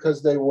basis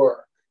because they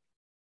work.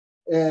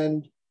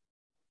 And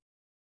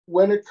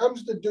when it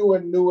comes to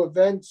doing new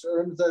events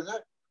or anything like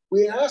that,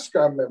 we ask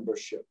our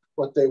membership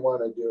what they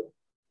want to do.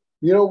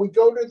 You know, we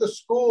go to the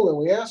school and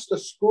we ask the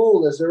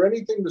school, is there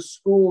anything the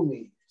school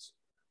needs?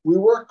 We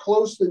work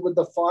closely with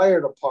the fire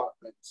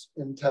departments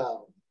in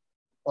town,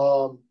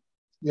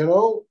 you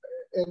know,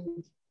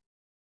 and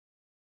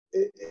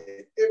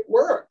it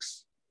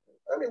works.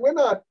 I mean, we're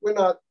not,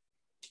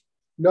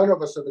 none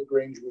of us are the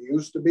Grange we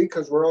used to be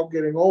because we're all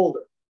getting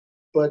older,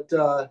 but,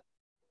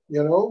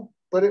 you know,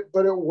 but it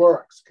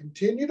works.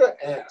 Continue to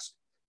ask,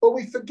 but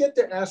we forget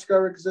to ask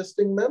our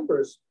existing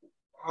members,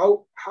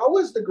 how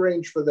is the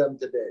Grange for them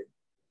today?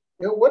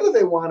 You know, what do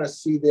they want to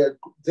see their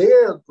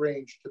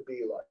Grange to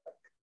be like?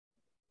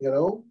 You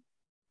know,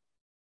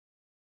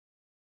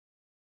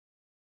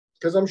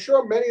 because I'm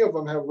sure many of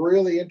them have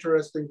really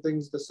interesting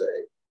things to say.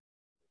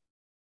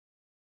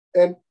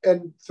 And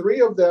three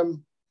of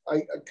them,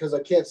 because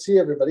I can't see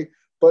everybody,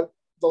 but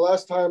the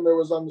last time there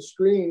was on the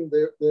screen,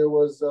 there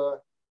was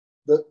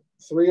the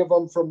three of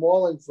them from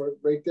Wallingford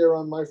right there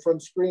on my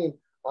front screen.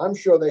 I'm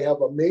sure they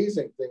have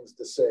amazing things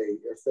to say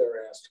if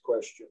they're asked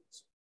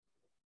questions.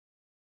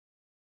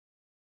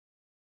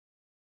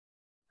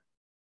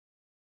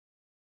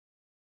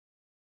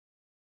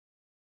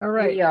 All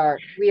right.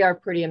 We are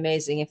pretty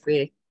amazing if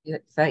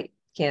I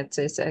can't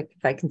say so,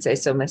 if I can say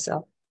so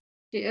myself.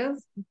 She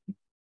is.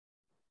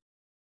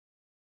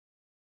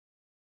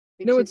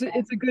 No, it's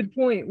a good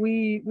point.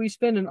 We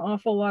spend an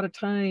awful lot of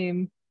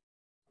time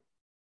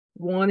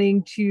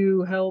wanting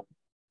to help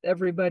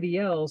everybody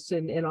else,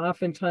 and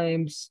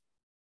oftentimes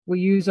we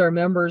use our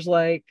members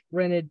like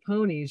rented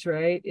ponies,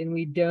 right? And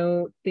we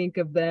don't think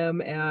of them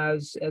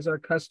as our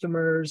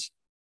customers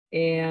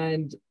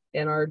and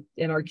our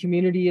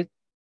community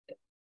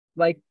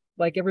like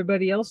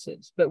everybody else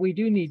is. But we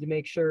do need to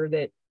make sure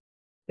that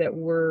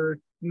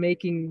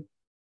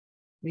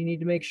we need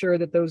to make sure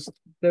that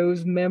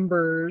those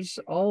members,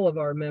 all of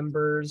our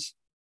members,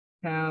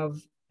 have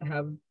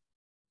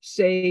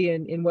say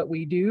in what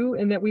we do,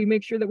 and that we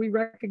make sure that we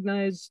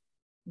recognize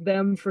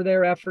them for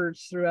their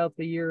efforts throughout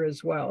the year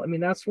as well. I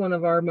mean, that's one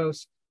of our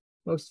most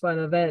fun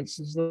events,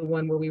 is the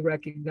one where we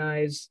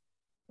recognize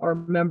our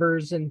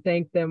members and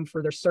thank them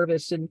for their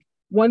service. And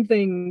one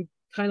thing,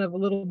 kind of a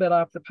little bit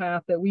off the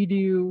path, that we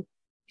do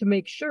to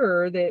make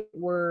sure that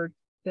we're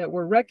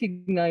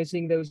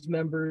recognizing those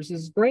members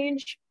is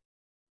Grange.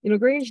 You know,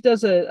 Grange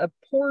does a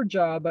poor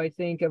job, I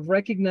think, of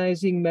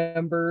recognizing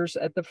members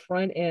at the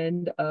front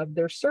end of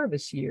their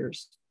service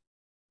years.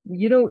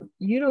 You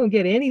don't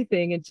get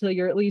anything until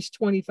you're at least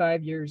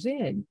 25 years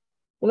in.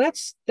 Well,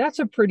 that's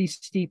a pretty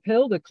steep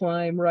hill to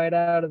climb right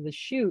out of the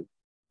chute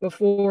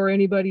before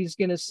anybody's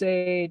going to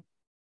say,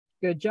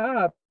 good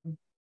job,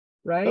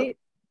 right?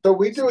 So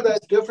we do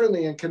that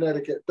differently in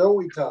Connecticut, don't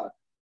we, Todd?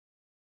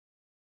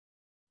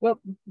 Well,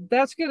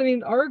 that's good. I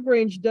mean, our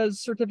Grange does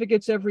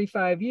certificates every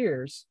 5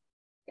 years.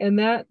 And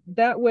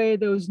that way,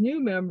 those new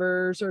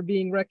members are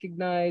being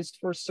recognized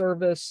for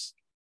service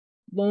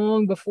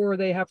long before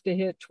they have to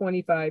hit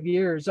 25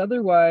 years.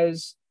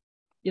 Otherwise,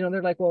 you know,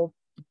 they're like, well,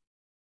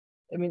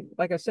 I mean,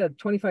 like I said,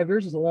 25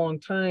 years is a long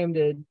time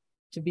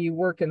to be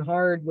working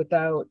hard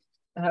without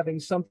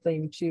having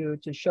something to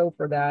show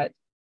for that.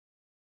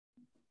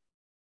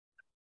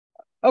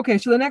 Okay,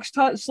 so the next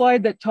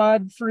slide that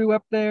Todd threw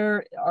up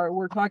there,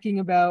 we're talking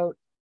about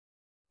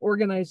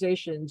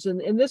organizations,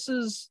 and this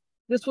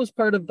was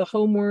part of the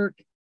homework.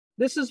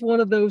 This is one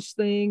of those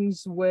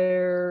things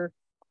where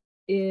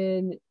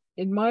in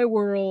my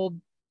world,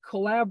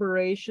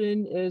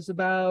 collaboration is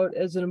about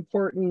as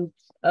important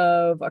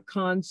of a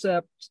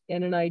concept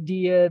and an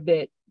idea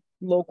that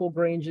local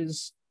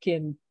Granges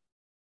can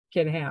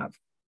have.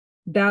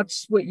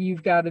 That's what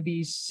you've got to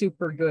be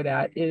super good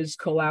at, is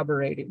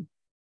collaborating.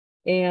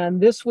 And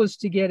this was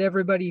to get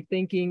everybody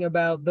thinking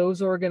about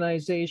those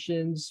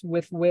organizations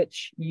with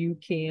which you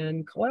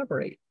can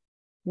collaborate,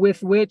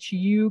 with which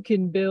you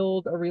can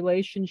build a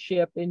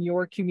relationship in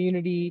your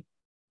community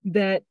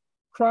that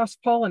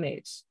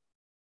cross-pollinates,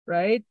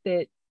 right?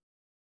 That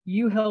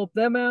you help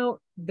them out,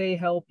 they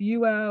help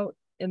you out,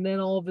 and then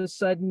all of a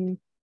sudden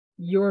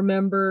your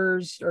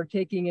members are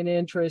taking an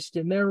interest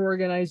in their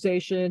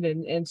organization,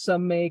 and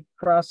some may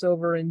cross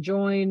over and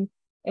join,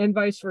 and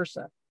vice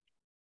versa.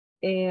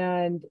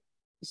 And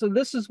so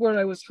this is where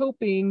I was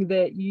hoping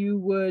that you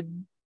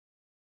would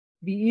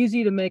be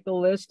easy to make a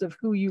list of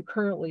who you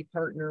currently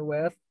partner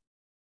with,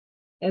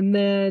 and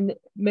then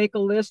make a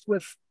list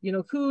with, you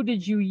know, who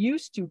did you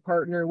used to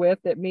partner with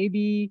that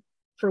maybe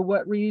for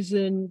what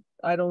reason,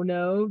 I don't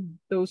know,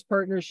 those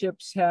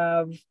partnerships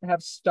have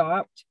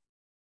stopped.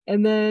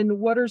 And then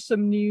what are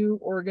some new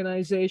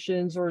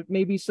organizations, or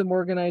maybe some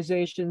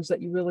organizations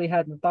that you really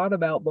hadn't thought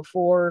about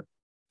before,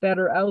 that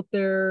are out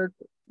there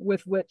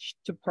with which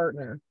to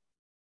partner?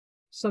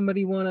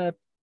 Somebody want to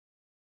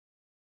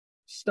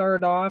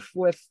start off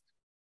with,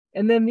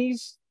 and then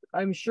these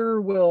I'm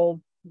sure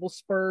will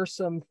spur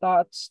some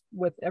thoughts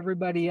with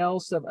everybody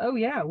else of, oh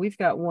yeah, we've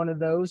got one of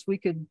those, we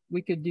could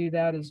do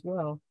that as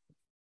well.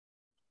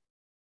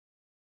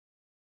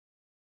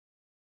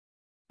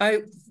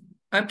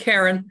 I'm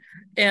Karen,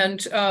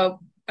 and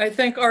I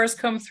think ours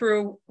come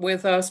through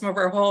with some of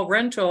our hall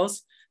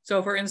rentals.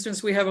 So for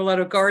instance, we have a lot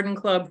of garden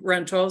club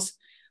rentals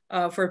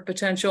for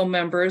potential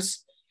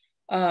members.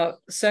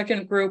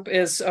 Second group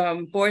is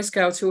Boy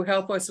Scouts who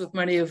help us with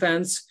many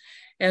events,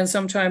 and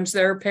sometimes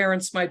their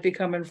parents might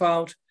become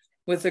involved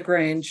with the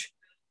Grange.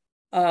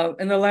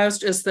 And the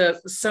last is the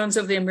Sons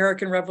of the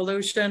American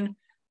Revolution.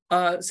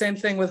 Same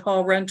thing with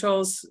hall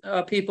rentals.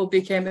 People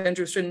became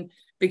interested in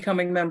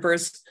becoming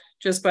members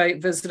just by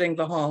visiting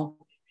the hall.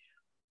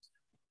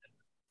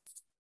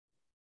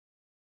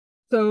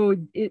 So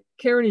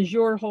Karen, is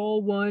your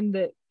hall one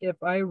that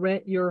if I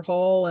rent your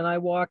hall and I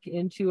walk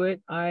into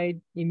it, I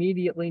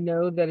immediately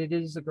know that it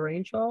is the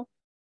Grange Hall?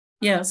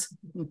 Yes.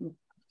 Yeah,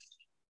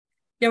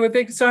 we have a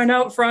big sign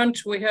out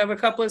front. We have a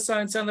couple of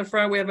signs on the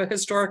front. We have a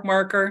historic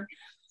marker.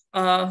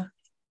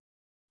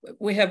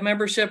 We have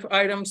membership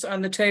items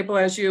on the table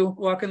as you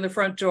walk in the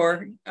front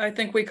door. I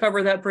think we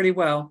cover that pretty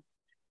well.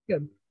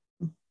 Good.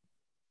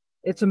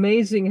 It's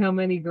amazing how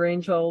many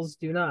Grange halls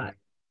do not.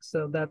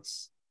 So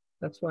that's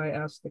why I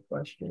asked the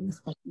question.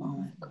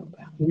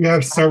 We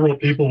have several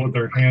people with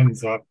their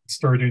hands up,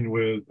 starting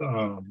with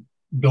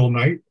Bill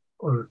Knight.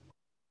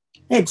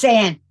 It's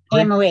Anne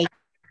Marie.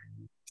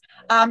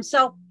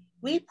 So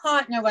we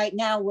partner right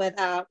now with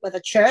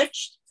a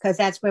church because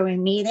that's where we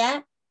meet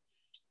at,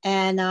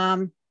 and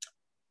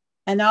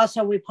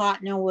also we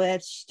partner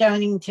with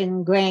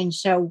Stonington Grange,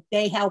 so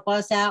they help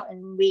us out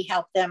and we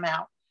help them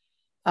out.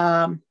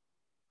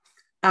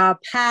 Our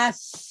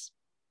past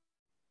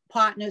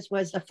partners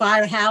was the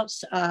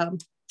firehouse.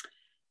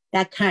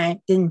 That kind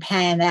of didn't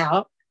pan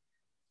out.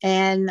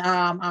 And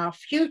our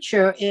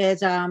future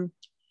is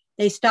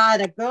they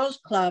started a girls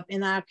club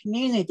in our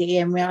community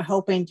and we're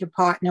hoping to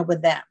partner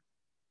with them.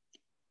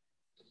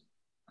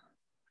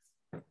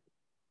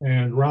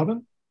 And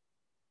Robin?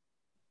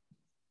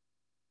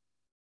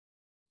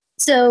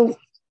 So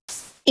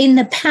in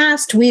the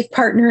past, we've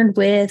partnered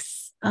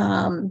with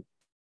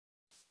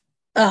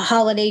a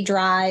holiday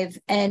drive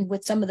and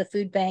with some of the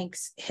food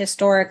banks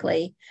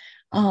historically.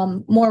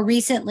 More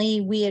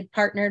recently, we had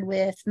partnered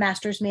with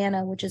Masters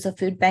Manna, which is a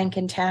food bank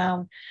in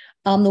town,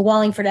 the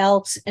Wallingford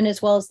Elks, and as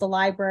well as the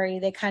library.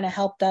 They kind of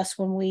helped us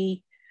when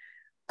we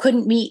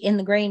couldn't meet in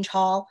the Grange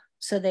Hall.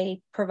 So they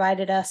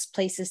provided us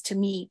places to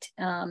meet.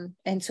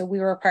 And so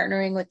we were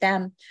partnering with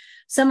them.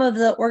 Some of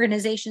the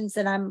organizations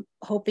that I'm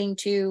hoping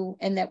to,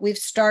 and that we've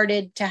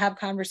started to have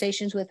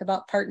conversations with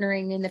about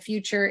partnering in the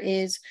future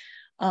is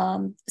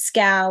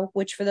SCOW,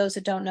 which for those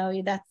that don't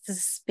know, that's the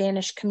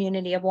Spanish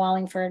community of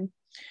Wallingford,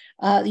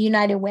 the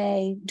United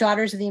Way,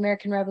 Daughters of the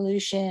American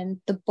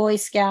Revolution, the Boy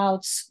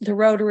Scouts, the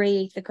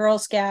Rotary, the Girl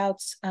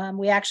Scouts.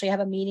 We actually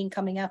have a meeting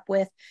coming up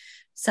with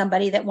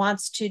somebody that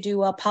wants to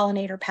do a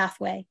pollinator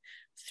pathway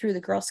through the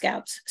Girl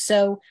Scouts.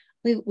 So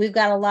we've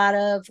got a lot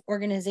of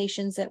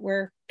organizations that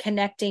we're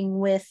connecting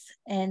with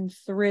and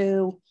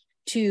through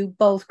to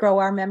both grow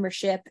our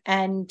membership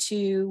and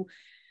to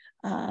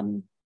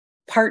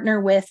partner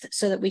with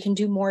so that we can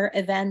do more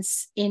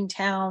events in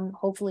town,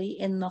 hopefully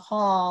in the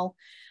hall,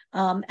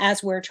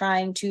 as we're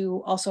trying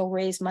to also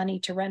raise money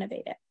to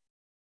renovate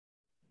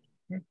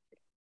it.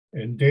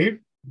 And Dave?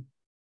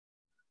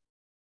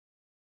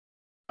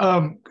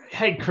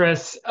 Hey,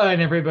 Chris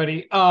and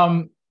everybody.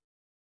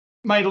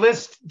 My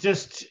list,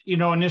 just,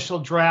 initial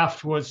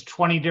draft was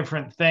 20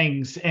 different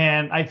things.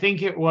 And I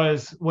think it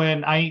was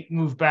when I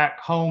moved back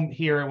home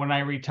here, when I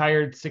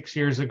retired 6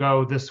 years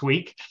ago this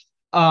week,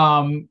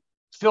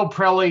 Phil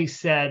Prelli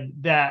said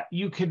that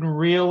you can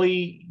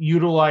really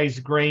utilize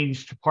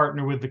Grange to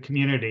partner with the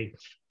community.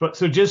 But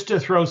so just to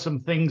throw some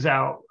things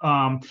out,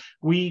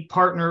 we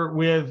partner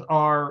with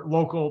our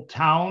local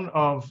town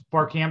of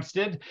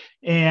Barkhamsted,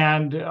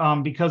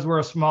 and because we're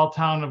a small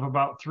town of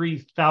about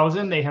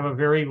 3,000, they have a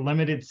very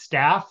limited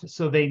staff,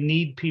 so they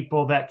need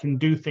people that can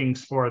do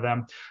things for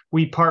them.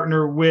 We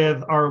partner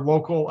with our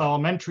local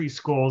elementary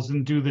schools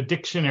and do the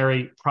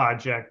dictionary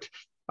project.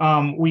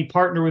 We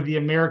partner with the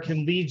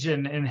American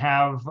Legion and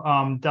have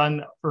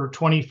done for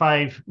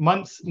 25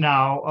 months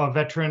now a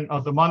Veteran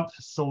of the Month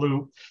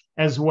salute,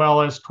 as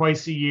well as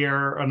twice a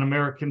year an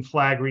American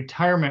flag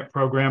retirement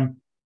program.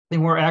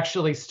 And we're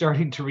actually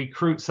starting to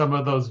recruit some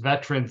of those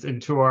veterans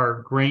into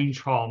our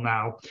Grange Hall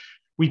now.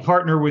 We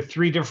partner with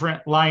 3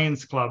 different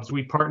Lions clubs.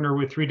 We partner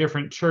with 3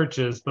 different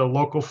churches, the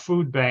local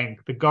food bank,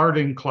 the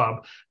garden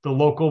club, the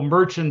local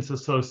merchants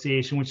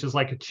association, which is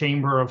like a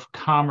chamber of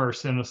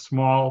commerce in a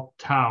small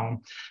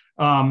town.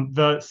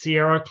 The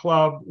Sierra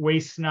Club,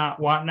 Waste Not,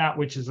 Want Not,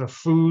 which is a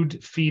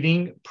food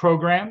feeding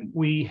program.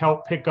 We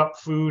help pick up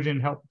food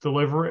and help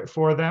deliver it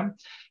for them.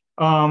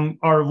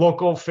 Our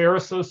local fair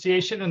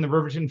association and the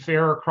Riverton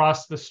Fair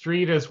across the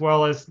street, as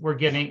well as we're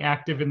getting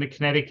active in the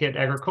Connecticut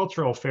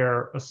Agricultural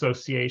Fair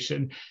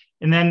Association.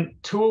 And then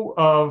 2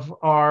 of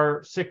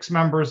our 6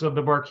 members of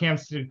the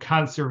Barkhamsted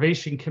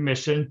Conservation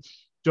Commission,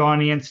 Dawn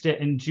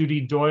Anstett and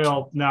Judy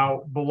Doyle,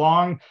 now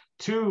belong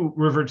to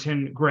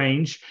Riverton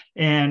Grange,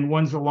 and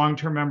one's a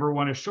long-term member,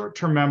 one a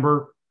short-term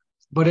member.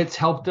 but it's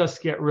helped us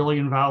get really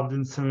involved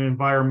in some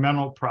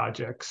environmental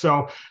projects.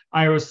 So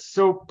I was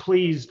so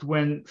pleased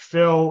when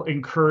Phil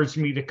encouraged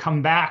me to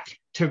come back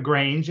to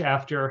Grange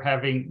after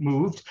having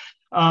moved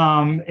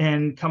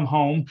and come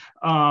home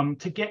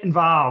to get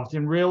involved.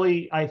 And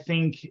really, I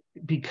think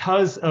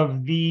because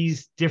of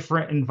these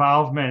different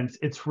involvements,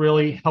 it's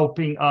really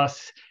helping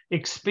us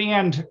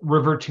expand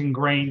Riverton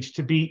Grange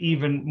to be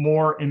even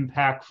more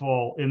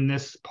impactful in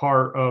this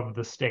part of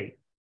the state.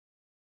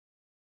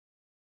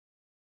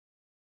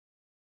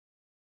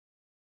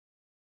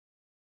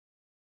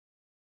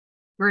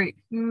 Great.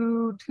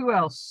 Who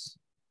else?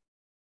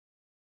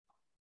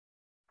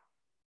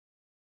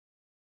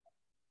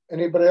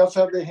 Anybody else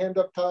have their hand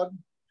up, Todd?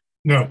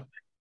 No.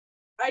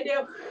 I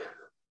do.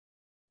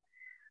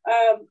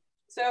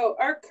 So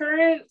our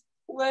current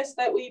list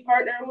that we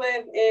partner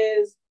with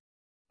is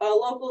a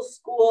local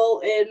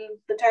school in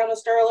the town of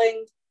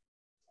Sterling,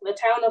 the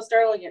town of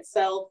Sterling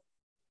itself,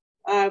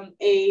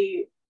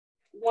 a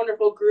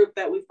wonderful group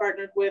that we've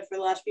partnered with for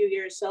the last few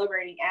years,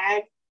 Celebrating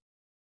Ag.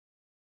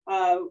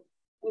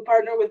 We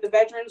partner with the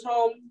Veterans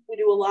Home. We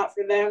do a lot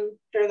for them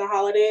during the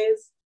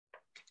holidays.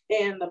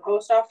 And the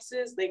post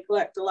offices, they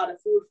collect a lot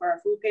of food for our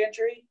food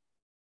pantry.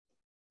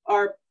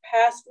 Our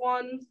past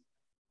ones,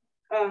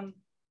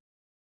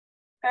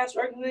 past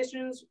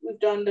organizations, we've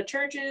done the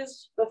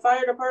churches, the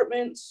fire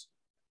departments,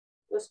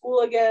 the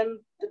school again,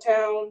 the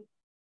town,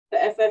 the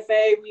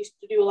FFA. We used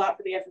to do a lot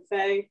for the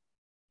FFA,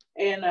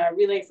 and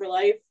Relay for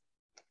Life.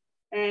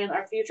 And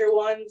our future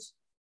ones,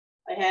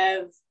 I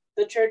have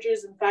the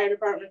churches and fire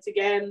departments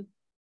again,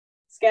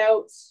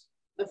 Scouts,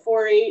 the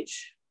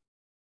 4-H,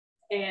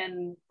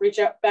 and reach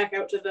out back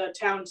out to the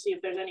town to see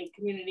if there's any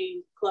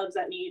community clubs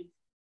that need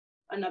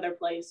another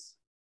place.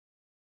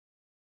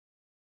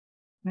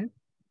 Okay.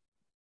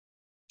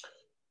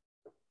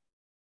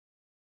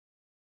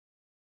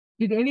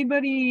 Did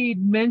anybody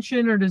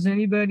mention, or does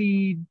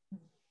anybody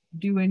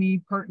do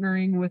any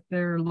partnering with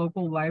their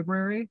local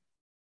library?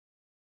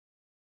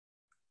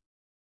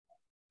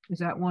 Is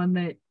that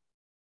one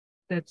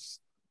that's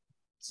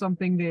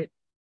something that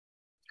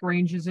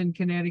Granges in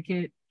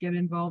Connecticut get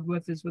involved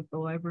with, is with the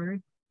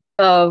library?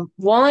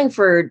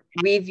 Wallingford,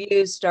 we've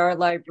used our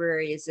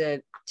library as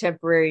a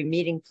temporary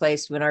meeting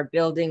place when our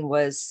building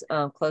was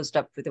closed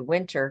up for the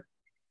winter.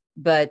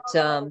 But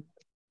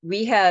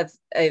we have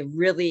a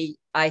really,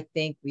 I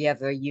think we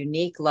have a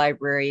unique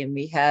library, and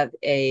we have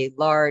a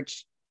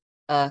large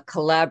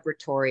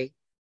collaboratory,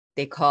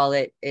 they call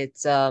it.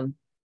 It's a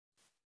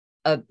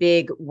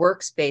big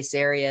workspace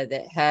area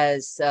that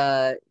has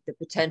the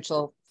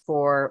potential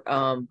for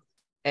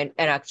and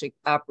actually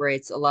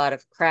operates a lot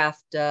of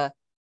craft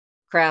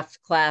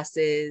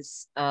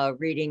classes,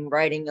 reading,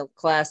 writing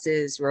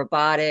classes,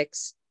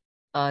 robotics.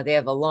 They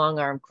have a long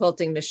arm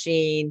quilting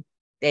machine.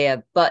 They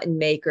have button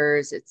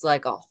makers. It's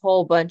like a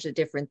whole bunch of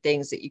different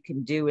things that you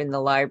can do in the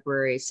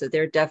library. So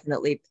they're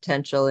definitely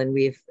potential, and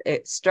we've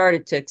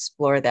started to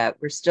explore that.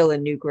 We're still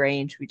in New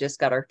Grange. We just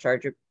got our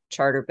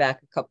charter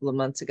back a couple of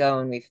months ago,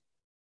 and we've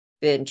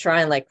been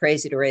trying like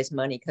crazy to raise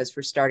money because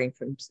we're starting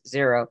from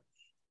zero.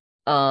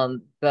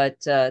 But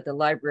the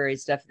library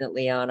is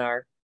definitely on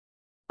our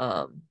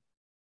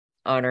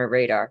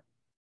radar.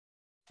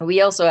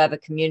 We also have a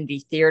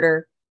community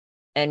theater,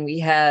 and we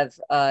have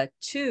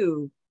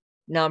 2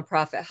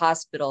 nonprofit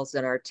hospitals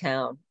in our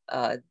town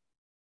that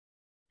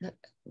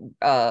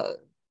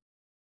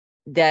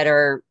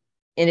are,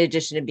 in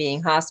addition to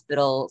being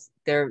hospitals,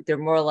 they're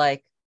more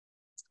like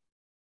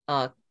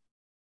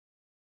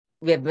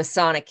we have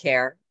Masonic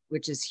Care,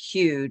 which is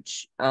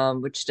huge,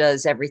 which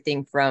does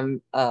everything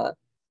from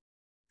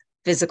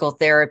physical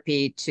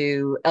therapy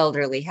to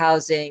elderly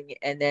housing.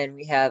 And then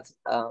we have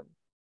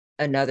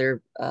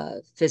another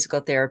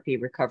physical therapy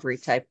recovery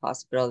type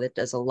hospital that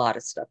does a lot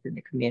of stuff in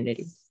the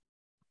community.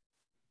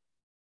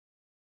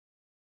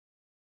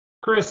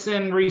 Chris,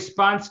 in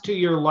response to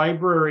your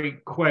library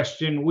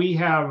question, we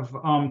have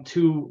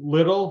 2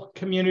 little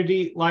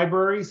community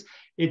libraries.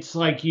 It's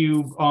like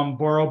you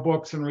borrow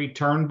books and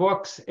return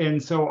books.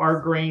 And so our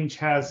Grange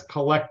has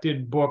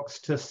collected books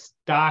to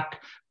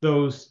stock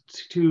those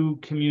 2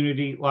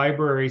 community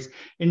libraries.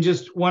 And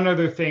just one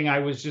other thing I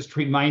was just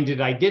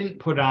reminded I didn't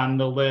put on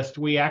the list,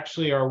 we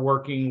actually are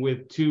working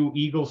with 2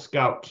 Eagle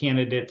Scout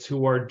candidates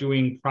who are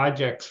doing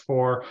projects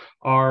for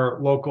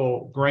our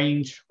local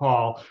Grange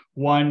Hall.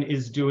 One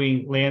is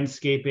doing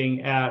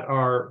landscaping at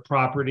our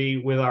property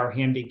with our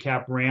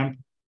handicap ramp,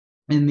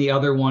 and the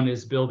other one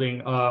is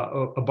building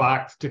a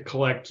box to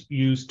collect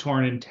used,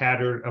 torn, and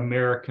tattered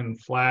American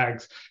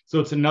flags. So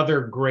it's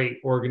another great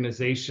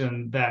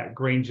organization that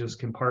Granges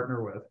can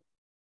partner with.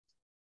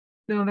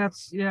 No,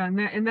 that's, yeah,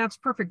 and that's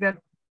perfect. That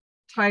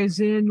ties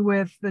in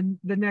with the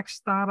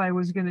next thought I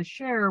was going to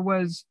share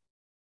was,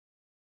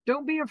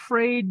 don't be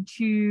afraid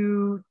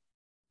to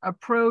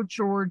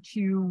approach or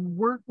to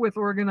work with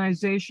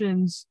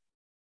organizations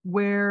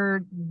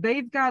where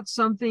they've got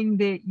something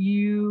that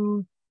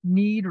you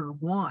need or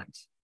want,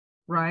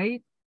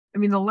 right? I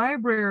mean, the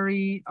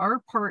library, our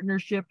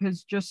partnership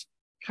has just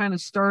kind of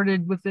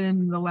started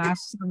within the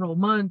last several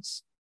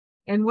months,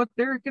 And what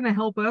they're going to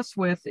help us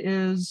with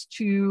is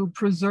to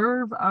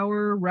preserve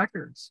our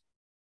records.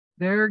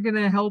 They're going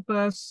to help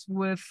us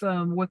with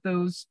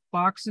those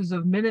boxes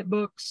of minute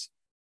books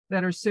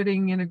that are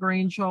sitting in a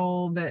Grange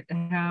Hall that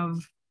have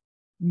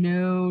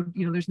no,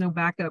 there's no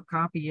backup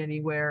copy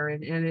anywhere.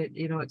 And it,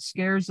 it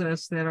scares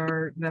us that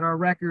our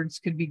records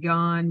could be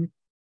gone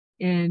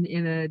in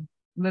a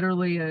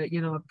literally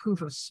a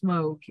poof of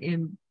smoke.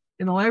 And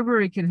the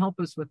library can help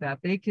us with that.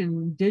 They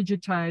can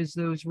digitize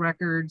those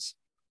records.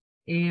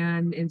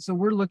 And so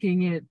we're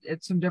looking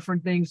at some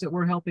different things that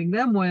we're helping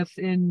them with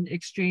in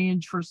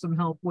exchange for some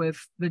help with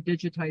the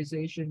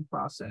digitization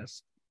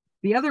process.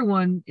 The other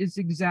one is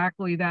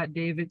exactly that,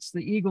 Dave. It's the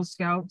Eagle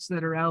Scouts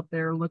that are out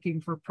there looking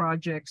for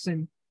projects.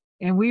 And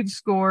we've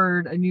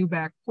scored a new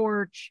back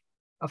porch,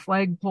 a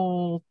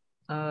flagpole,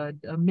 a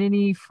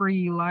mini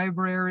free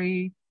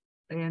library,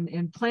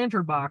 and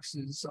planter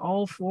boxes.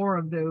 All four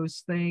of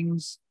those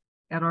things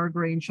at our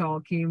Grange Hall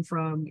came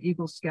from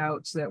Eagle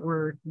Scouts that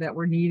were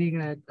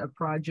needing a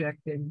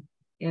project,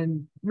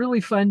 and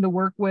really fun to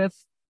work with.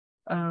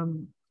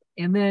 And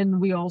then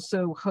we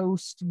also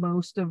host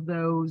most of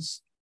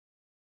those.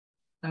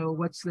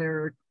 What's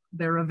their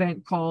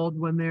event called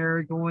when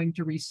they're going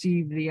to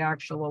receive the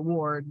actual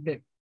award?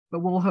 But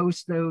we'll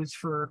host those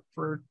for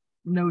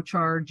no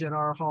charge at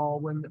our hall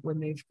when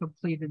they've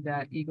completed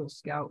that Eagle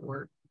Scout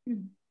work.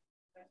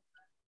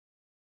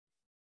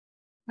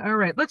 All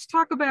right, let's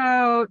talk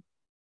about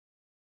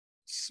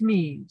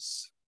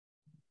SMEs.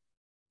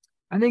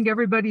 I think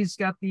everybody's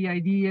got the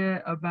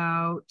idea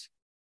about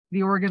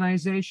the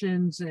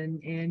organizations,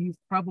 and you've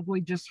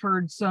probably just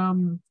heard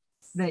some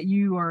that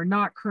you are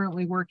not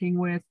currently working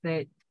with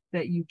that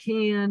you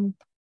can,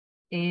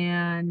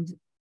 and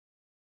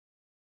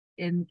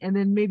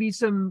then maybe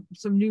some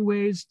new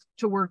ways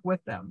to work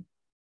with them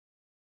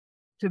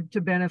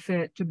to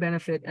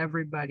benefit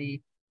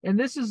everybody. And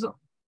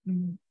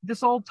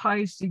this all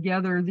ties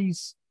together.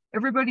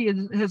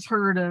 Everybody has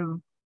heard of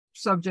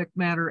subject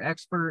matter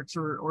experts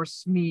or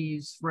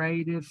SMEs,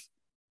 right?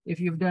 If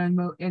you've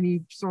done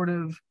any sort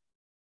of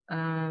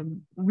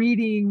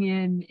reading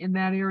in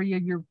that area,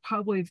 you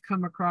probably have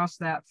come across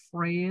that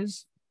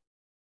phrase.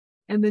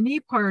 And the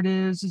neat part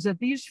is that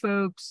these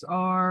folks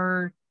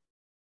are,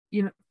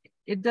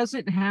 it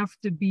doesn't have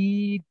to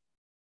be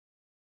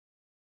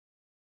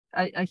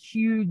a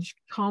huge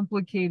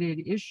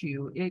complicated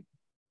issue.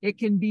 It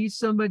can be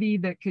somebody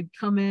that could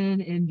come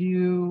in and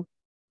do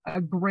a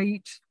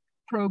great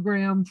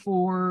program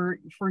for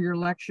your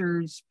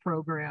lectures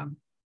program.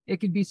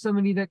 It could be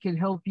somebody that can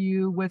help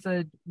you with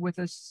a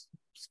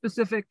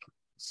specific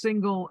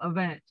single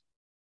event.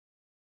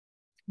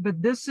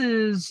 But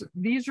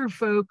these are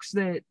folks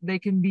that they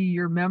can be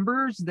your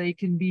members, they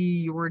can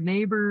be your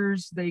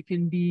neighbors, they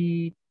can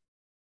be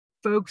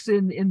folks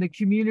in the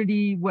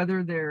community,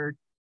 whether they're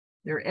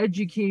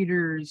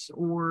educators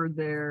or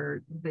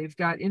they've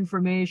got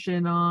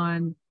information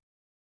on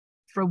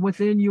from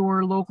within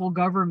your local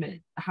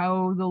government,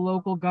 how the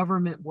local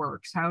government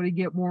works, how to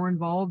get more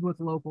involved with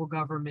local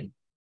government.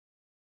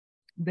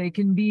 They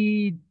can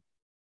be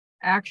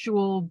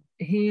actual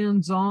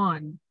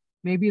hands-on.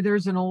 Maybe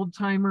there's an old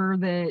timer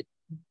that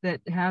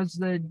has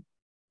the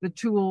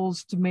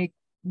tools to make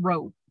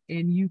rope,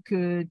 and you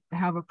could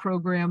have a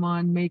program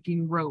on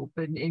making rope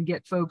and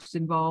get folks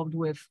involved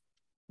with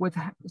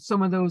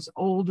some of those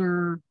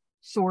older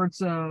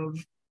sorts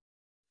of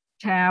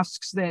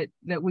tasks that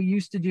we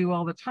used to do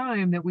all the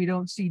time that we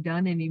don't see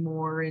done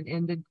anymore,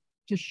 and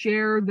to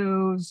share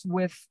those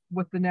with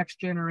the next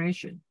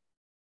generation.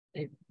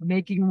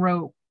 Making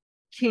rope,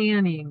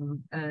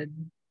 canning,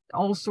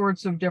 all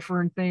sorts of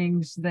different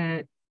things,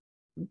 that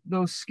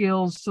those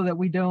skills, so that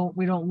we don't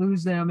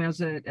lose them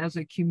as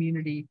a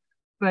community.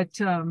 But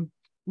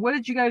what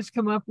did you guys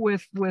come up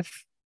with?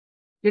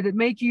 Did it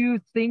make you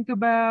think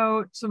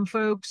about some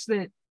folks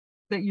that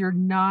you're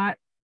not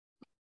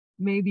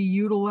maybe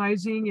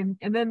utilizing?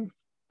 And then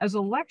as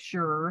a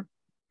lecturer,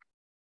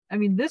 I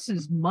mean, this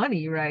is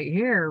money right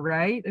here,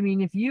 right? I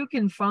mean, if you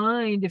can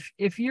find,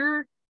 if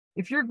your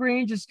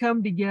Granges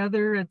come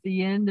together at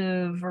the end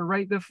of or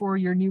right before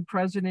your new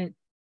president,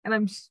 and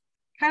I'm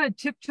kind of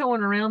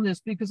tiptoeing around this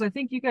because I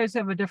think you guys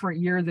have a different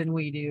year than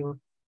we do.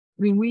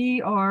 I mean,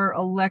 we are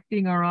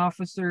electing our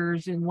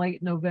officers in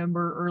late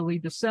November, early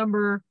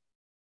December.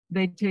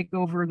 They take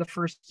over the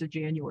 1st of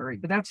January,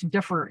 but that's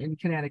different in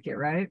Connecticut,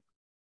 right?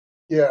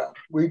 Yeah,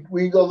 we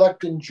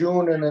elect in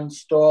June and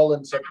install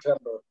in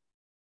September.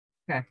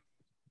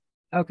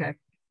 Okay.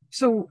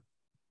 So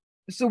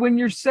when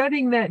you're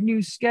setting that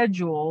new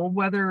schedule,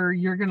 whether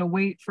you're going to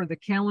wait for the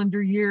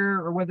calendar year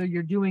or whether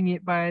you're doing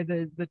it by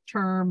the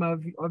term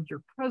of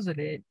your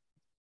president,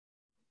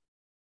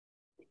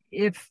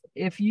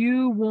 if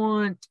you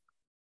want,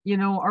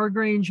 our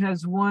Grange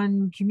has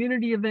one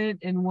community event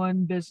and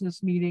one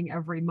business meeting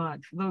every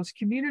month. Those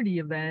community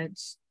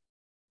events,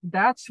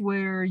 that's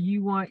where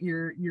you want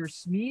your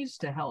SMEs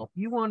to help.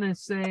 You want to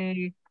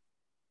say,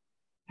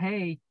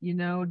 hey,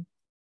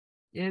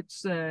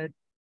 it's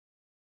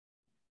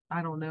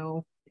I don't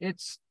know,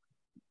 it's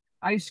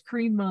ice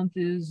cream month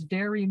is,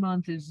 dairy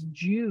month is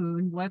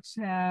June. Let's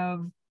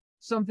have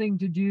something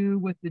to do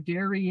with the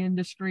dairy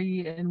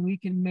industry, and we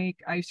can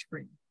make ice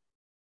cream.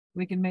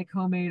 We can make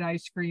homemade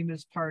ice cream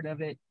as part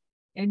of it.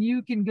 And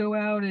you can go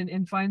out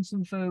and find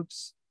some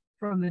folks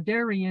from the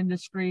dairy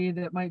industry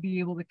that might be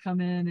able to come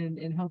in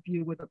and help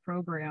you with a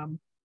program.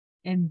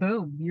 And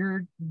boom,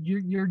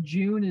 your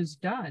June is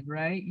done,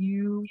 right?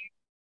 You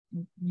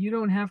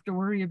don't have to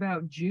worry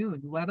about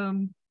June. Let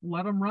them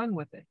run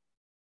with it.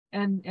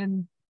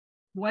 And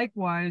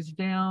likewise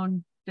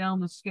down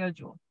the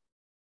schedule.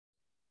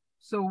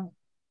 So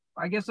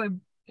I guess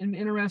I'm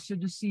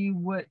interested to see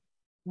what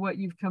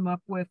you've come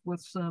up with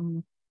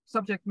some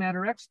subject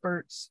matter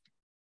experts,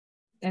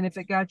 and if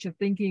it got you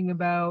thinking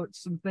about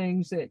some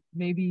things that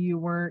maybe you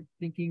weren't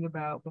thinking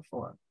about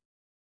before.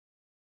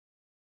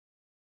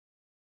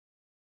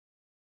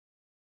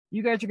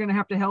 You guys are going to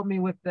have to help me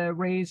with the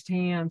raised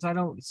hands. I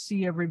don't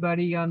see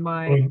everybody on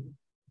my...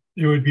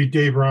 It would be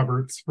Dave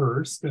Roberts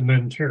first, and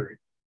then Terry.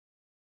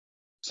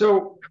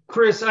 So,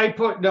 Chris, I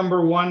put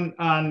number 1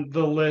 on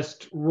the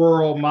list,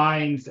 Rural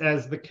Minds,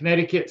 as the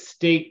Connecticut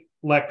State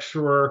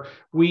lecturer.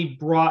 We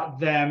brought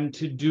them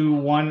to do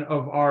one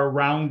of our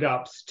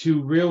roundups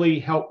to really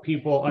help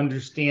people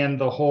understand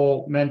the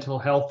whole mental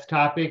health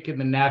topic in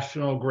the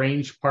National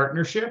Grange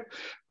Partnership,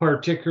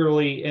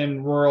 particularly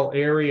in rural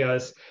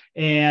areas.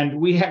 And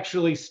we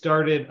actually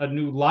started a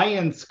new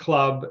Lions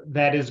Club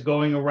that is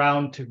going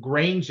around to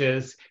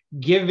Granges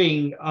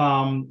giving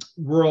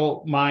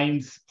Rural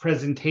Minds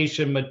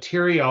presentation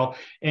material.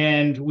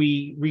 And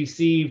we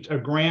received a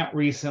grant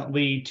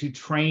recently to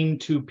train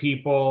 2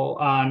 people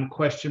on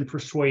question,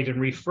 persuade,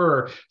 and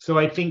refer. So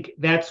I think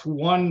that's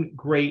one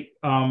great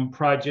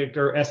project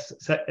or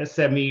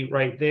SME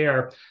right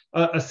there.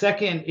 A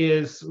second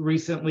is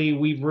recently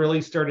we've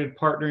really started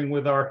partnering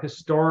with our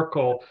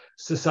historical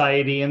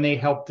society, and they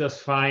helped us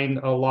find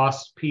a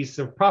lost piece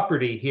of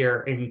property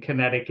here in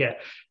Connecticut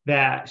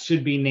that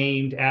should be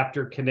named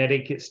after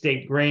Connecticut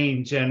State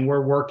Grange. And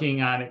we're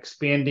working on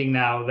expanding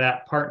now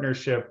that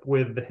partnership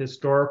with the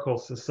Historical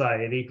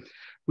Society.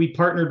 We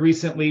partnered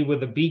recently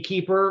with a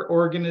beekeeper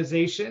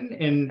organization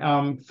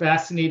in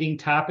fascinating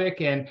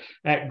topic. And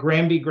at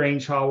Granby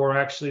Grange Hall, we're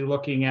actually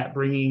looking at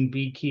bringing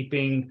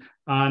beekeeping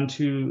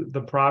onto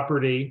the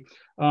property.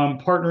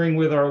 Partnering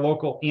with our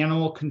local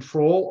animal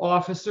control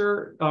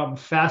officer,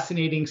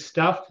 fascinating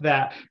stuff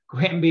that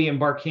Granby and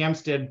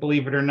Barkhamsted,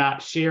 believe it or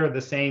not, share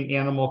the same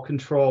animal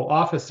control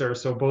officer.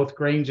 So both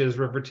Granges,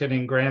 Riverton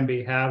and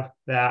Granby, have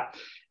that.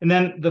 And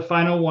then the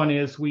final one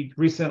is we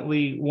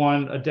recently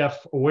won a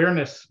deaf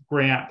awareness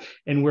grant,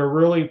 and we're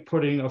really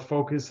putting a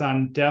focus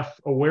on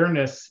deaf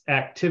awareness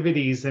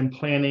activities and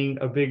planning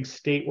a big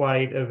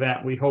statewide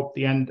event. We hope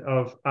the end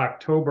of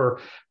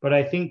October. But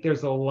I think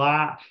there's a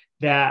lot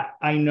that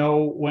I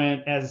know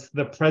when, as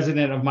the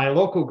president of my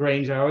local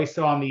Grange, I always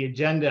saw on the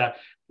agenda,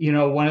 you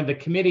know, one of the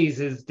committees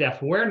is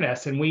deaf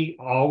awareness, and we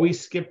always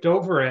skipped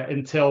over it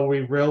until we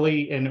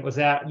really, and it was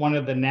at one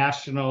of the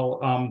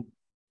national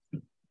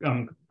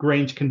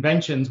Grange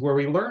conventions where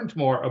we learned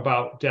more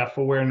about deaf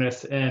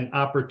awareness and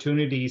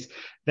opportunities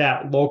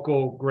that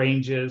local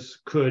Granges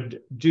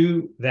could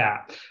do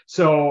that.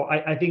 So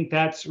I think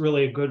that's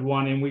really a good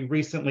one. And we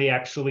recently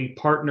actually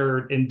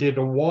partnered and did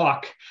a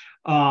walk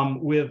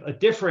with a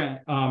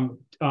different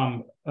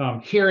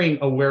hearing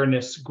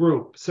awareness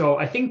group. So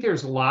I think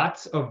there's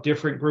lots of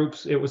different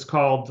groups. It was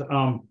called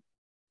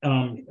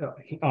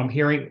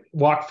hearing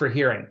walk for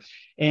hearing.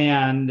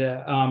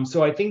 And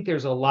so I think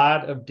there's a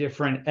lot of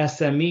different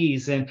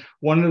SMEs. And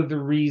one of the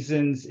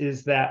reasons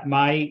is that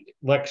my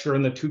lecture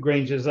in the 2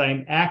 Granges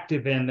I'm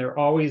active in, they're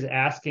always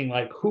asking,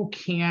 like, who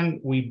can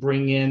we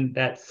bring in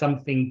that's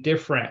something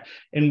different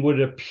and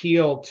would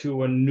appeal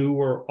to a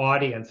newer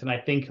audience? And I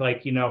think,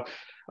 like, you know,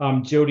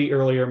 Jody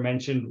earlier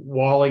mentioned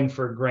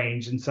Wallingford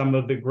Grange and some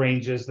of the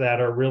Granges that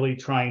are really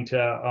trying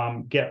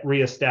to get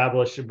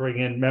reestablished and bring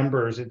in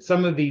members. It's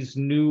some of these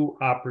new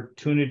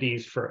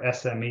opportunities for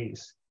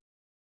SMEs.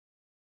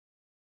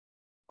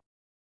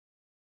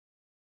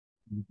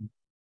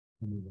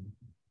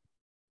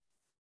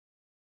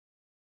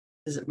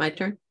 Is it my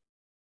turn?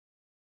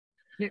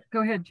 Yeah,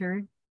 go ahead,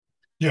 Terry.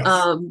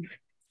 Yes.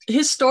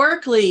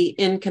 Historically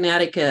in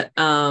Connecticut,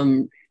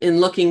 in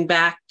looking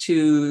back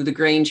to the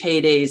Grange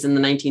heydays in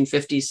the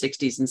 1950s,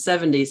 60s, and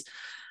 70s,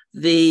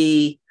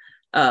 the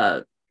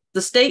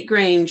state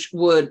Grange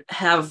would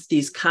have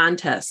these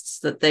contests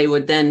that they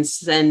would then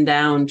send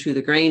down to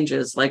the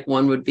Granges. Like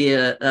one would be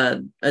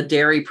a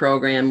dairy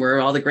program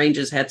where all the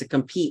Granges had to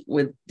compete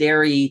with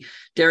dairy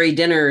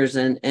dinners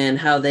and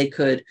how they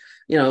could,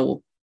 you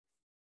know,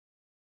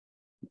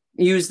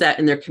 use that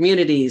in their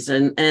communities.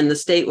 And the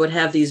state would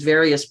have these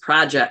various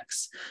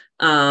projects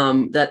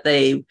that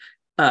they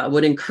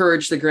would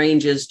encourage the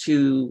Granges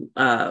to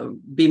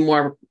be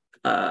more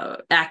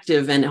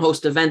active and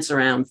host events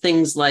around,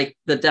 things like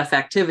the deaf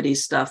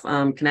activities stuff.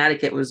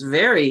 Connecticut was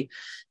very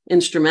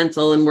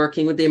instrumental in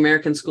working with the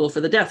American School for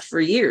the Deaf for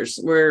years,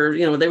 where,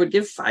 you know, they would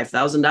give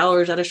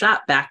 $5,000 at a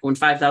shop back when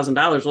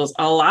 $5,000 was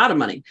a lot of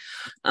money.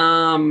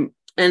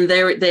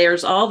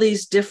 there's all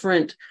these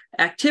different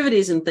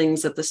activities and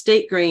things that the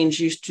state Grange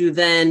used to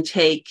then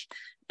take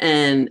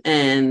and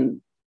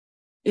kind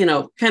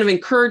of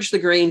encourage the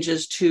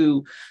Granges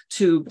to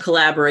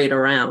collaborate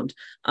around.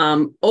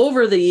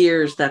 Over the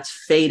years, that's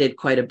faded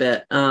quite a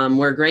bit,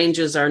 where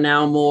Granges are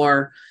now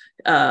more,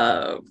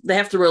 they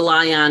have to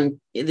rely on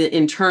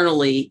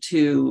internally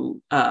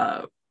to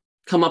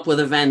come up with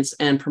events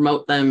and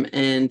promote them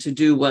and to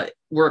do what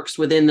works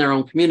within their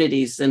own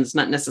communities. And it's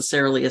not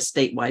necessarily a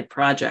statewide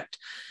project,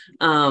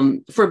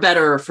 for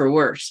better or for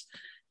worse.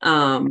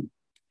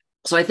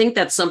 So I think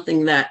that's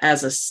something that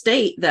as a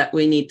state that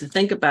we need to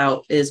think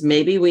about, is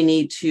maybe we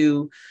need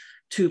to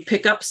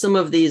pick up some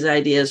of these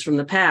ideas from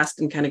the past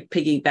and kind of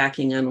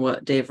piggybacking on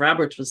what Dave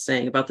Roberts was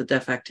saying about the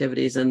deaf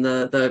activities and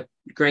the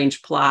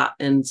Grange plot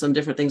and some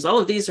different things. All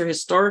of these are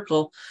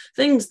historical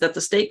things that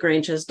the state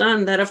Grange has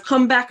done that have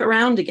come back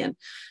around again.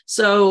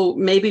 So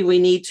maybe we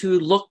need to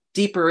look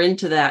deeper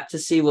into that to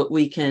see what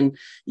we can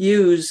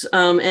use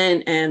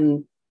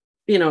and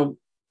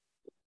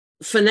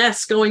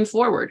finesse going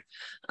forward.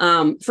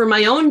 For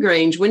my own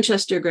Grange,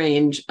 Winchester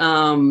Grange,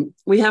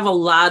 we have a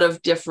lot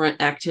of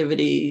different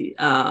activity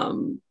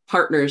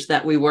partners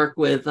that we work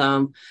with,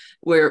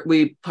 where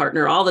we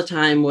partner all the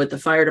time with the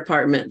fire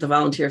department, the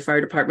volunteer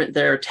fire department.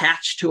 They're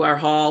attached to our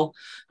hall,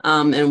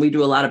 and we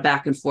do a lot of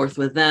back and forth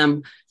with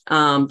them.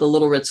 The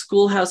Little Red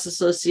Schoolhouse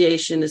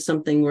Association is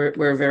something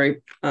we're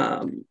very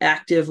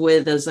active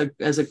with as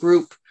a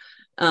group.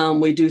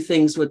 We do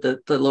things with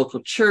the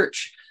local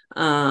church,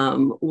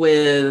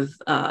 with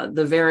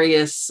the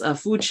various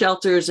food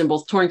shelters in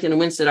both Torrington and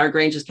Winston. Our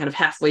Grange is kind of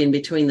halfway in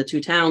between the two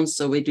towns,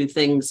 so we do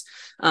things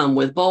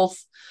with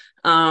both.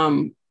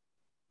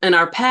 In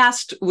our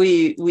past,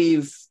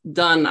 we've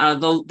done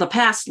the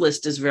past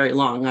list is very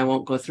long. I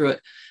won't go through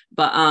it,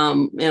 but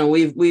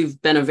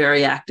we've been a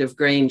very active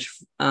Grange,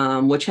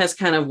 which has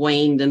kind of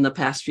waned in the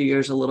past few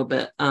years a little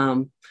bit.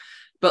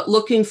 But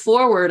looking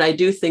forward, I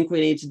do think we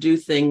need to do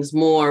things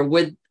more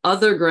with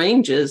other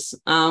Granges,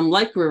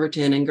 like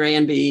Riverton and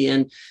Granby,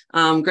 and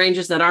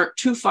Granges that aren't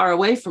too far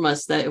away from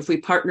us, that if we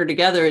partner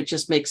together, it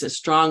just makes it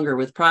stronger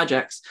with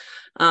projects.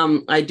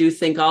 I do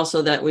think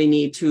also that we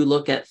need to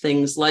look at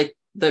things like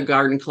the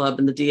Garden Club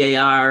and the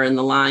DAR and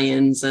the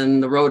Lions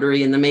and the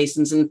Rotary and the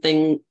Masons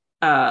and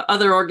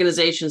other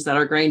organizations that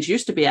our Grange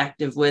used to be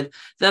active with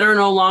that are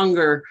no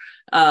longer,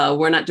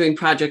 we're not doing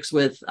projects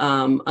with,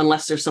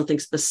 unless there's something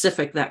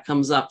specific that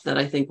comes up that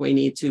I think we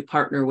need to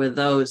partner with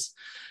those.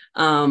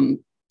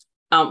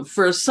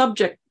 For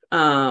subject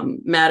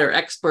matter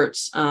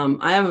experts,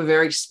 I have a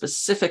very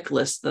specific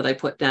list that I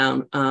put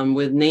down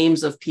with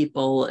names of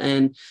people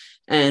and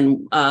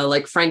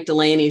like Frank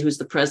Delaney, who's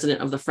the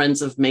president of the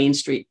Friends of Main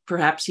Street.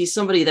 Perhaps he's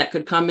somebody that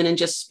could come in and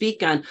just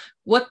speak on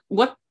what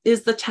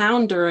is the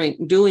town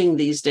doing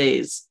these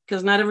days,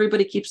 because not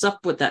everybody keeps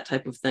up with that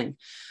type of thing.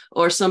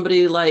 Or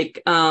somebody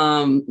like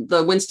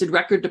the Winston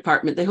Record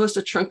Department. They host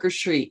a trunk or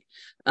treat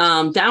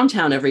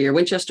downtown every year.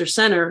 Winchester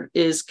Center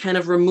is kind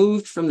of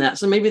removed from that.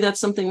 So maybe that's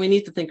something we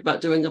need to think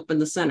about doing up in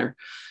the center.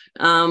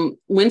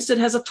 Winston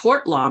has a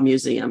tort law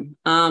museum,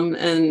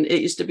 and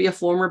it used to be a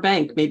former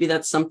bank. Maybe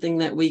that's something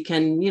that we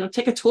can,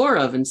 take a tour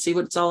of and see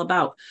what it's all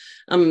about.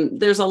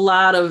 There's a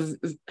lot of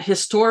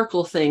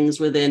historical things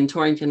within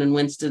Torrington and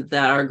Winston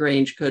that our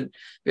Grange could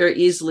very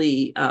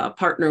easily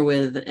partner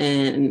with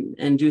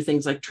and do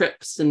things like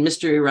trips and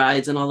mystery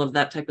rides and all of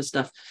that type of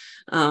stuff.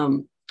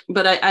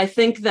 But I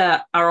think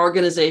that our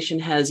organization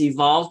has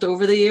evolved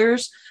over the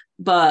years.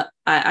 But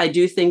I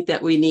do think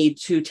that we need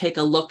to take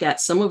a look at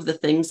some of the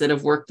things that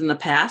have worked in the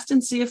past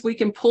and see if we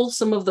can pull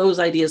some of those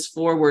ideas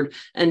forward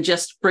and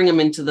just bring them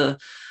into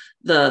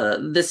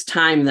this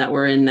time that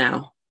we're in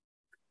now.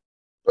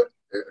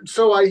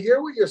 So I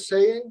hear what you're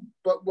saying,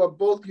 but what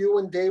both you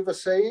and Dave are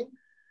saying,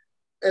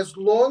 as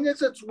long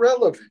as it's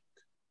relevant,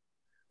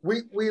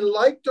 we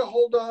like to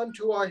hold on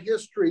to our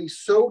history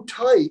so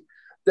tight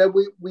that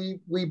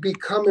we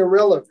become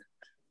irrelevant.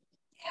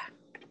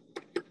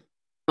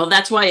 Well,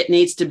 that's why it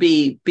needs to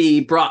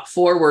be brought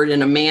forward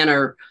in a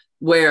manner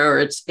where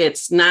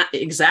it's not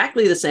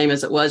exactly the same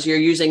as it was. You're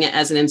using it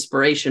as an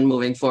inspiration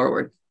moving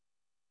forward.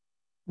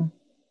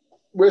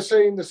 We're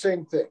saying the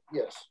same thing,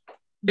 yes.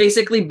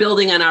 Basically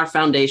building on our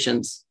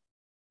foundations.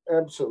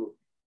 Absolutely.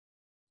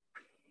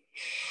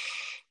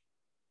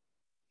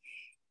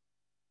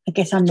 I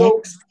guess I'm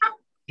next.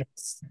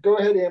 Go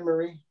ahead,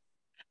 Anne-Marie.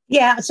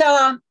 Yeah,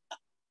 so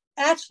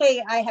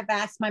actually I have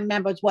asked my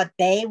members what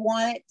they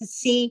wanted to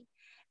see.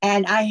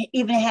 And I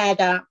even had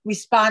a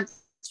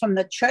response from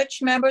the church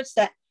members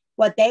that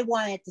what they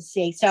wanted to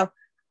see. So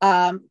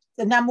the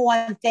number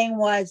one thing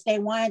was they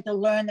wanted to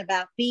learn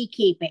about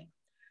beekeeping.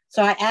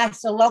 So I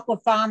asked a local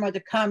farmer to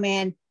come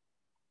in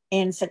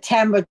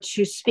September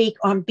to speak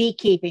on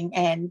beekeeping.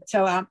 And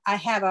so I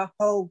have a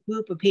whole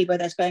group of people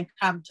that's going to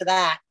come to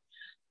that.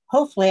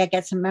 Hopefully I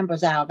get some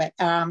members out of it.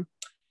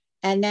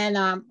 And then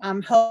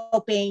I'm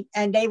hoping,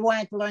 and they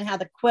wanted to learn how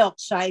to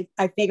quilt. So I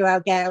figure I'll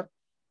get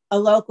a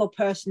local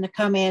person to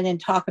come in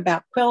and talk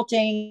about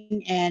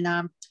quilting,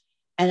 and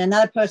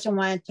another person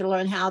wanted to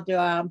learn how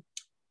to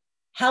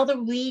how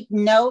to read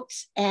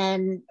notes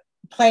and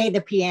play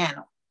the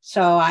piano.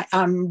 So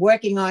I'm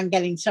working on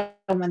getting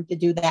someone to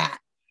do that.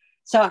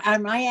 So I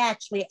might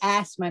actually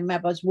ask my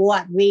members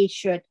what we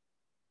should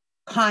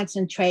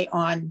concentrate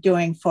on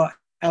doing for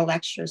a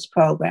lectures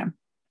program.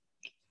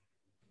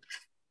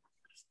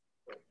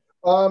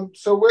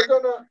 So we're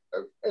gonna,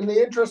 in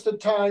the interest of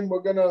time,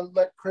 we're gonna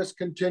let Chris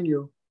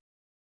continue.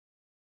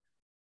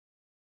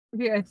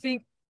 Okay, I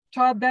think,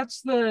 Todd,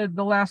 that's the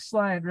last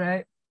slide,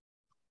 right?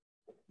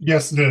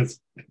 Yes, it is.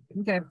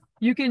 Okay,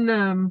 you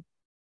can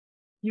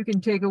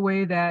take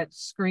away that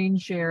screen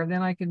share,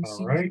 then I can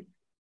see. All right.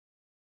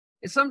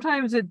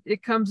 Sometimes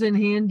it comes in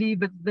handy,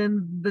 but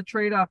then the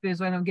trade-off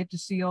is I don't get to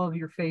see all of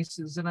your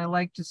faces, and I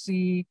like to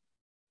see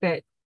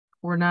that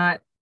we're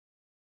not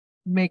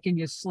making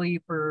you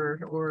sleep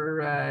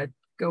or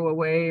go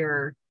away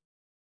or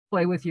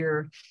play with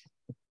your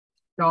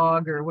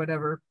dog or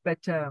whatever.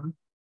 But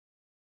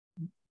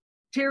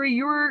Terry,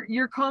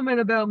 your comment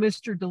about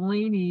Mr.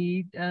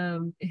 Delaney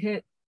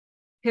hit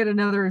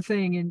another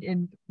thing,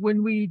 and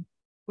when we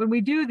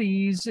do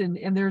these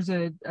and there's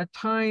a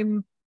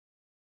time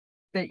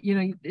that, you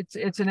know,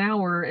 it's an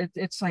hour,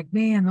 it's like,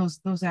 man,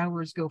 those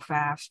hours go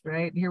fast,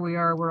 right? Here we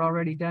are, we're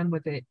already done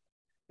with it.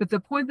 But the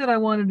point that I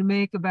wanted to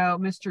make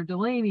about Mr.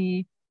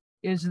 Delaney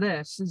is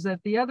that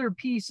the other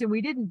piece, and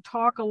we didn't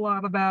talk a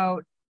lot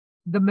about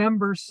the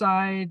member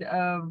side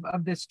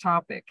of this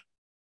topic,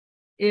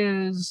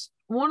 is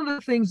one of the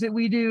things that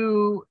we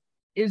do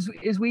is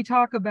we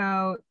talk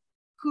about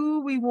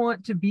who we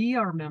want to be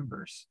our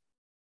members,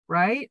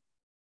 right?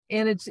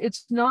 And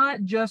it's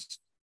not just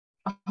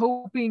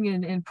hoping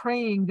and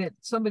praying that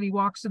somebody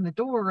walks in the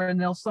door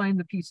and they'll sign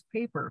the piece of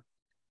paper,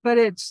 but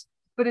it's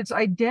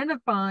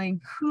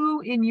identifying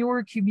who in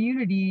your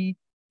community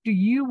do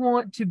you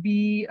want to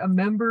be a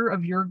member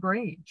of your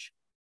Grange?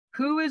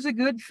 Who is a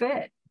good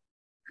fit?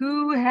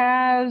 Who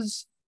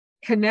has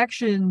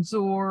connections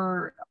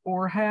or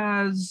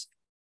has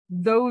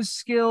those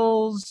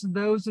skills,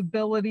 those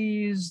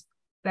abilities,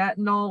 that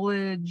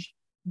knowledge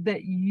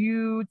that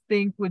you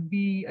think would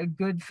be a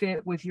good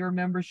fit with your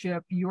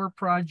membership, your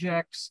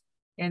projects,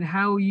 and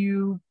how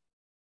you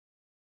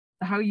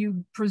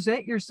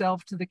present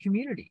yourself to the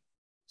community.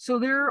 So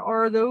there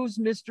are those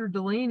Mr.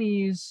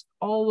 Delaney's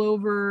all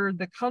over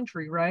the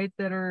country, right?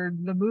 That are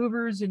the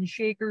movers and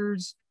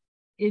shakers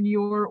in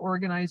your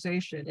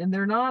organization. And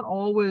they're not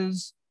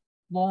always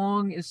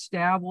long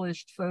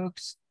established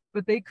folks,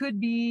 but they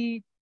could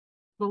be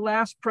the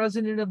last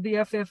president of the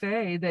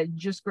FFA that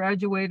just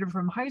graduated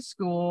from high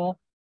school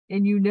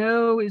and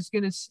is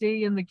going to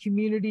stay in the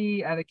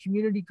community at a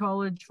community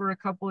college for a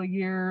couple of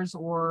years,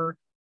 or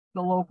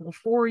the local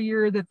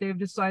 4-year that they've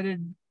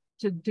decided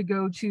to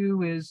go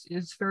to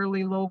is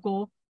fairly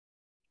local.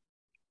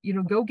 You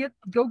know, go get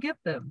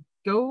them.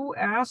 Go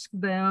ask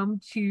them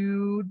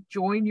to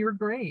join your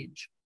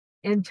Grange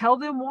and tell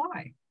them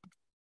why.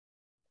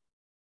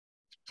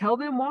 Tell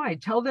them why.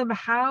 Tell them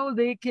how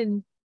they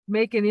can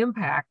make an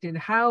impact and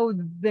how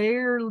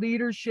their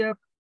leadership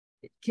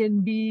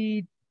can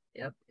be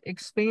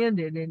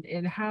expanded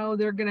and how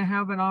they're going to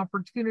have an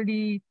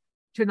opportunity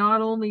to not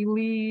only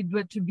lead,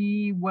 but to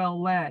be well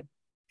led.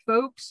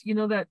 Folks, you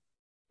know, that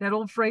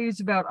old phrase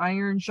about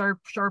iron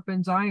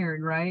sharpens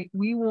iron, right?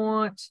 We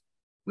want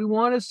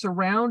to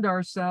surround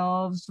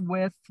ourselves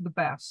with the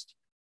best.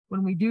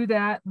 When we do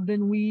that,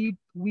 then we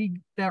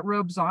that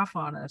rubs off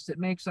on us. It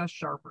makes us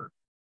sharper.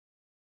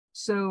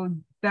 So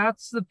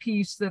that's the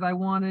piece that I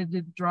wanted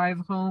to drive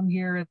home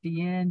here at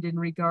the end in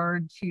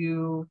regard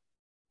to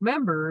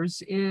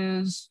members,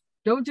 is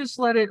don't just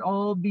let it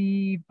all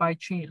be by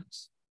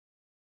chance.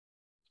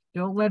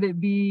 Don't let it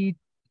be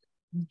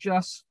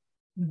just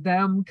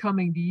them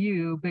coming to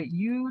you, but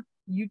you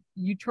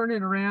turn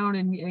it around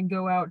and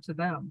go out to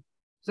them.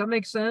 Does that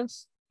make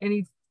sense?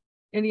 Any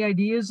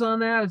ideas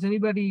on that? Has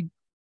anybody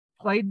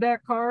played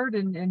that card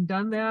and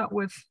done that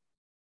with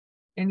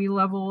any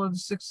level of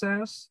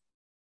success?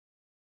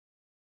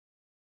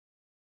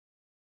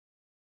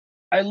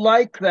 I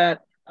like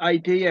that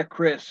idea,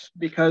 Chris,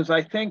 because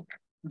I think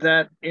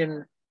that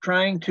in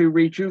trying to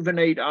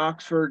rejuvenate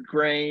Oxford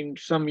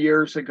Grange some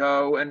years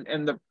ago,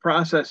 and the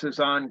process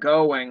is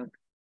ongoing,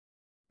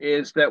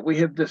 is that we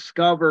have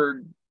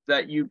discovered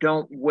that you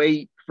don't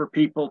wait for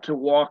people to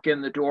walk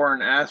in the door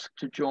and ask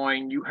to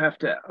join. You have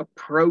to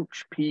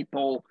approach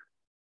people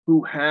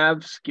who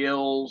have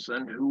skills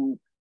and who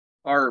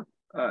are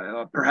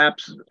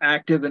perhaps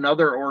active in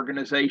other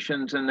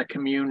organizations in the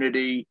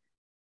community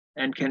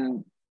and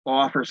can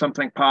offer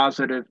something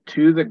positive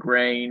to the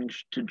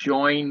Grange to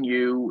join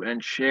you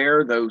and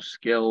share those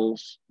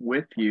skills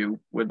with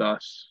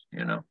us,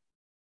 you know.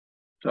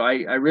 So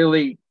I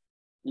really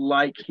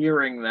like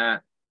hearing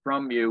that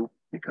from you,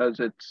 because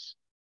it's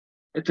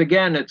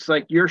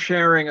like you're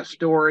sharing a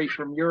story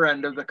from your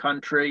end of the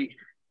country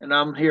and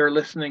I'm here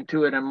listening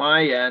to it in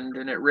my end,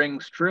 and it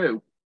rings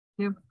true.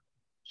 Yep.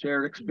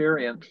 Shared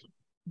experience.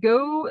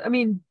 Go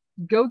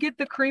get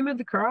the cream of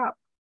the crop.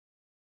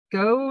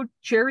 Go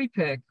cherry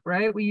pick,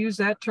 right? We use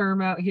that term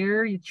out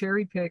here. You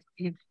cherry pick.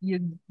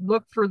 You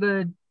look for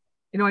the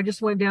I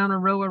just went down a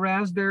row of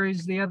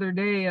raspberries the other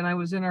day, and I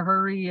was in a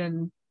hurry,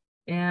 and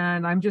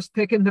I'm just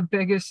picking the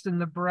biggest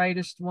and the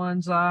brightest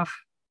ones off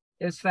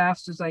as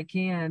fast as I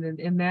can.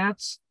 And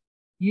that's,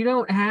 you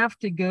don't have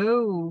to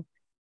go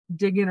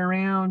digging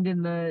around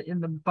in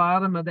the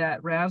bottom of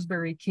that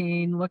raspberry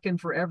cane looking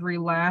for every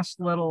last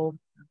little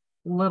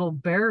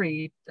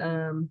berry.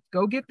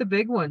 Go get the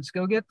big ones.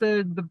 Go get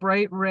the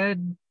bright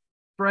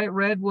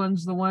red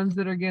ones, the ones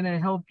that are going to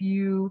help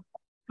you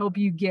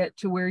get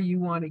to where you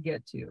want to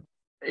get to.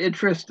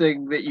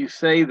 Interesting that you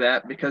say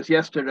that, because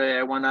yesterday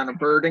I went on a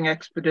birding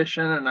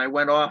expedition and I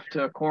went off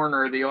to a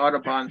corner of the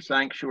Audubon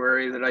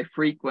sanctuary that I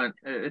frequent.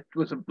 It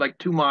was like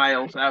 2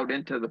 miles out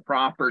into the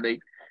property.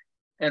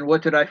 And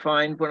what did I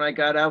find when I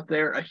got out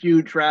there? A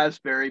huge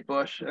raspberry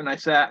bush. And I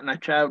sat and I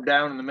chowed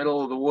down in the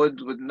middle of the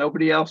woods with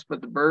nobody else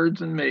but the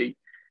birds and me.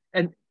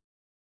 And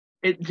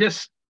it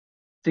just,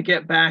 to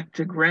get back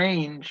to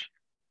Grange,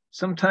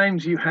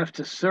 sometimes you have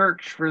to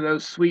search for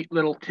those sweet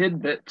little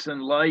tidbits in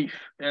life,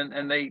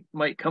 and they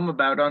might come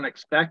about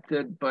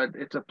unexpected, but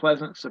it's a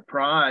pleasant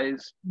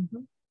surprise. Mm-hmm.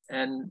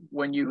 And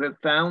when you have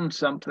found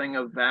something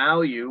of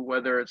value,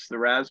 whether it's the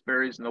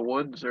raspberries in the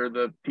woods or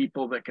the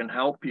people that can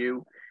help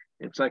you,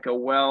 it's like a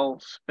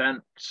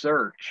well-spent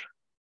search.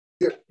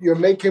 You're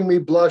making me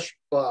blush,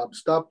 Bob.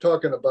 Stop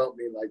talking about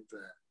me like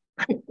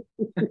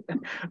that.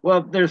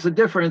 Well, there's a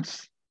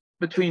difference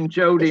between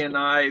Jody and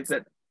I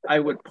that I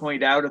would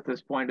point out at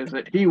this point, is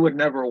that he would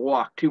never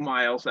walk 2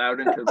 miles out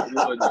into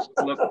the woods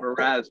to look for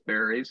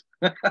raspberries.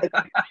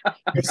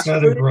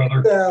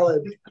 Extremely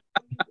valid.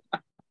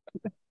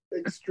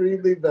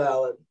 Extremely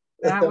valid.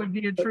 That would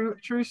be a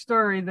true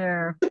story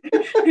there.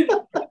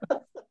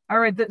 All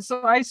right,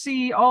 so I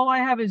see all I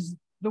have is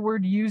the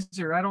word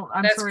user.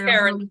 That's sorry.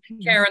 Karen.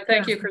 Karen,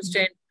 thank you,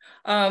 Christine.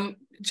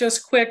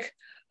 Just quick,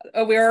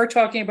 we are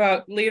talking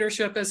about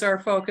leadership as our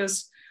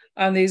focus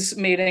on these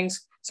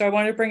meetings. So I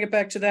want to bring it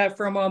back to that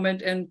for a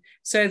moment and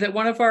say that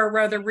one of our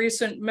rather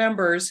recent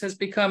members has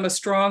become a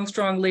strong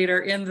leader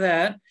in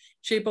that.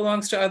 She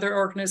belongs to other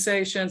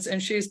organizations,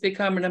 and she's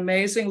become an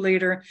amazing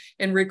leader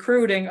in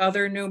recruiting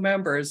other new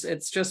members.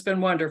 It's just been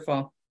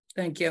wonderful.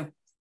 Thank you.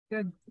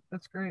 Good,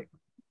 that's great.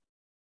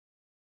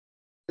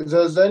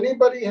 Does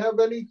anybody have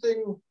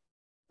anything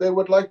they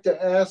would like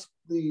to ask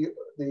the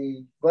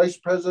Vice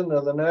President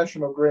of the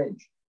National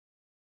Grange?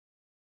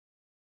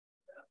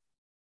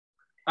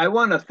 I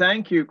want to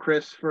thank you,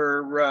 Chris,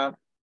 for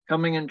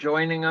coming and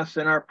joining us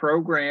in our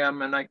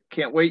program, and I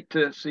can't wait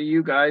to see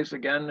you guys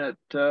again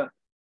at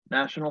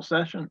National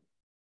Session.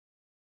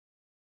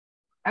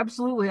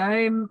 Absolutely,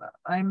 I'm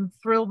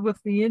thrilled with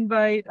the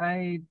invite.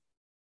 I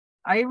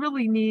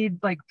really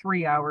need like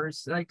 3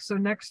 hours. So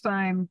next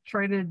time,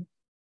 try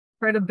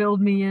to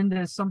build me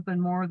into something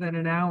more than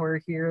an hour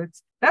here.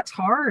 That's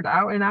hard.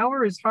 An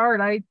hour is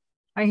hard. I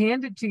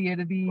hand it to you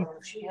to be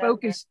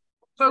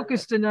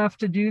focused enough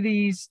to do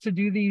these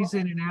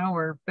in an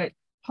hour, but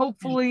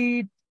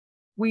hopefully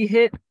we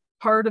hit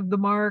part of the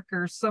mark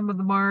or some of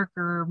the mark,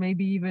 or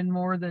maybe even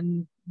more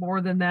than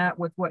that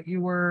with what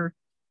you were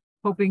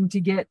hoping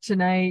to get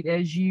tonight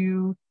as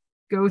you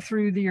go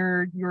through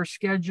your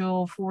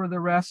schedule for the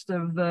rest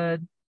of the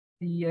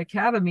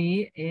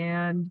academy.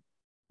 And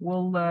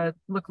we'll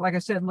look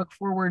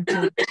forward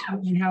to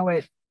seeing how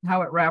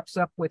it wraps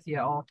up with you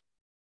all.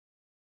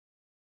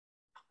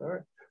 All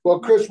right. Well,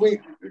 Chris,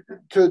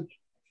 to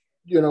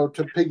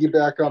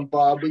piggyback on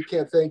Bob, we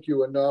can't thank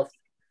you enough.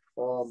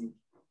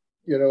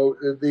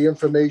 The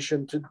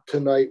information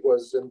tonight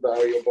was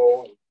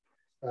invaluable.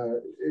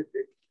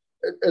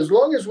 As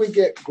long as we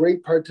get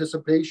great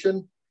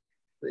participation,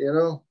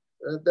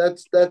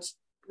 that's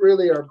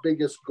really our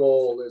biggest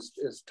goal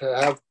is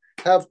to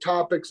have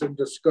topics and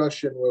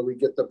discussion where we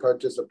get the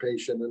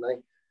participation,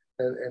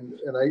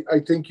 and I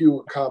think you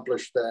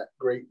accomplished that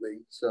greatly.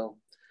 So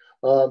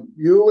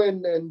you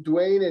and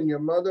Dwayne and your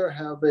mother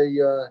have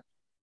a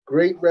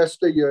great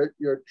rest of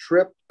your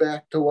trip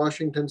back to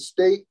Washington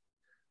State.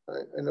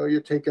 I know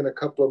you're taking a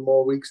couple of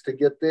more weeks to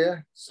get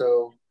there,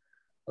 so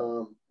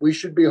we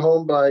should be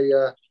home by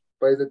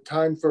the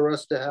time for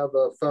us to have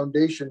a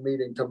foundation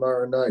meeting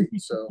tomorrow night.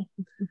 So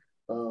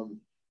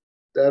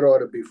that ought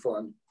to be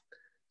fun.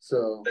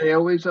 So they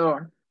always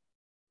are.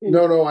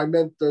 No, I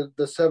meant the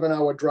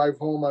 7-hour drive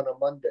home on a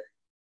Monday.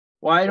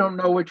 Well, I don't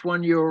know which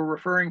one you were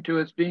referring to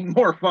as being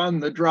more fun,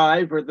 the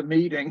drive or the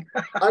meeting.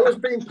 I was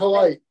being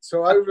polite,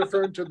 so I was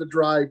referring to the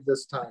drive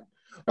this time.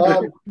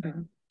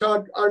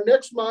 Todd, our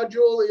next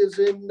module is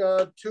in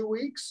 2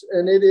 weeks,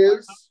 and it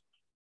is?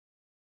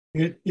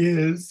 It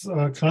is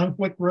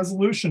conflict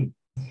resolution.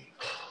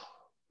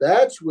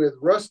 That's with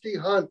Rusty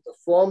Hunt, the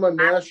former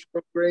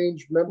National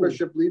Grange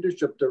Membership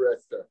Leadership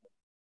Director.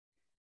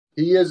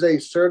 He is a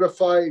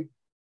certified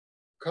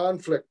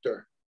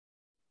conflictor.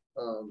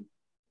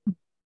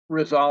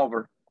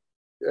 Resolver.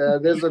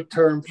 There's a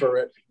term for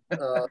it.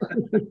 That's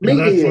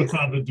what's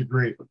on the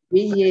degree.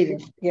 Mediator.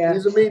 Yeah.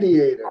 He's a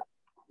mediator.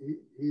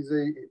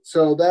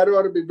 So that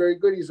ought to be very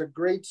good. He's a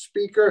great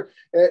speaker,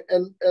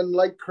 and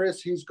like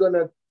Chris, he's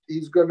gonna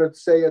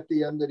say at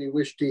the end that he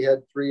wished he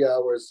had 3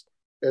 hours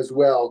as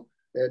well.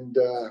 And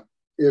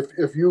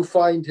if you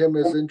find him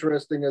as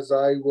interesting as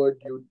I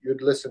would,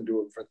 you'd listen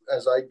to him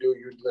as I do.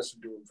 You'd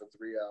listen to him for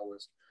 3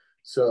 hours.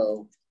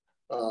 So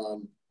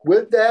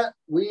with that,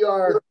 we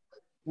are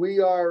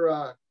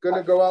going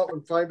to go out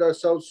and find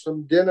ourselves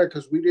some dinner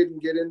because we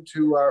didn't get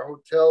into our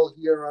hotel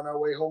here on our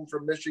way home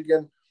from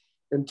Michigan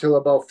until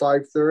about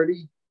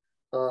 5:30.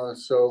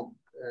 So,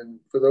 and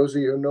for those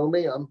of you who know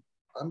me,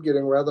 I'm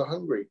getting rather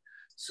hungry.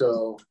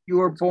 So you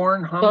were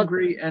born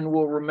hungry and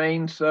will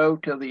remain so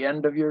till the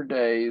end of your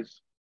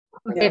days.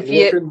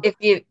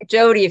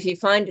 Jody, if you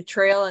find a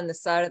trail on the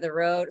side of the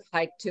road,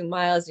 hike 2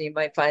 miles and you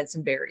might find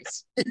some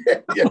berries.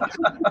 Yeah.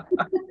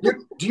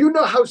 Do you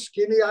know how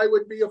skinny I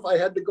would be if I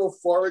had to go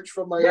forage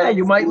for my own? Yeah,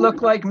 you might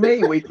look like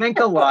me. We think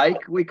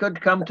alike. We could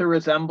come to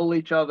resemble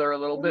each other a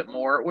little bit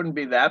more. It wouldn't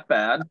be that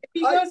bad. If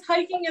he goes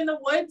hiking in the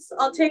woods,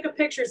 I'll take a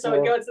picture so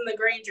it goes in the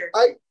Granger.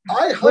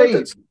 I hunt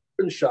at Stop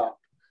and Shop,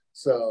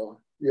 so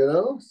you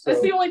know. So,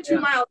 that's the only 2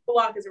 miles to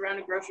walk is around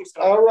a grocery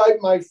store. All right,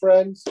 my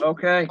friends.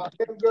 Okay.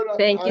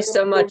 Thank you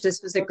so much.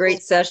 This was a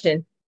great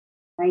session.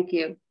 Thank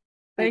you.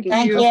 Thank you.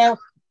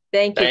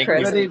 Thank you,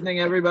 Chris. Good evening,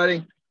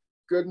 everybody.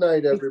 Good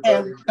night,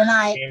 everybody. Good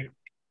night.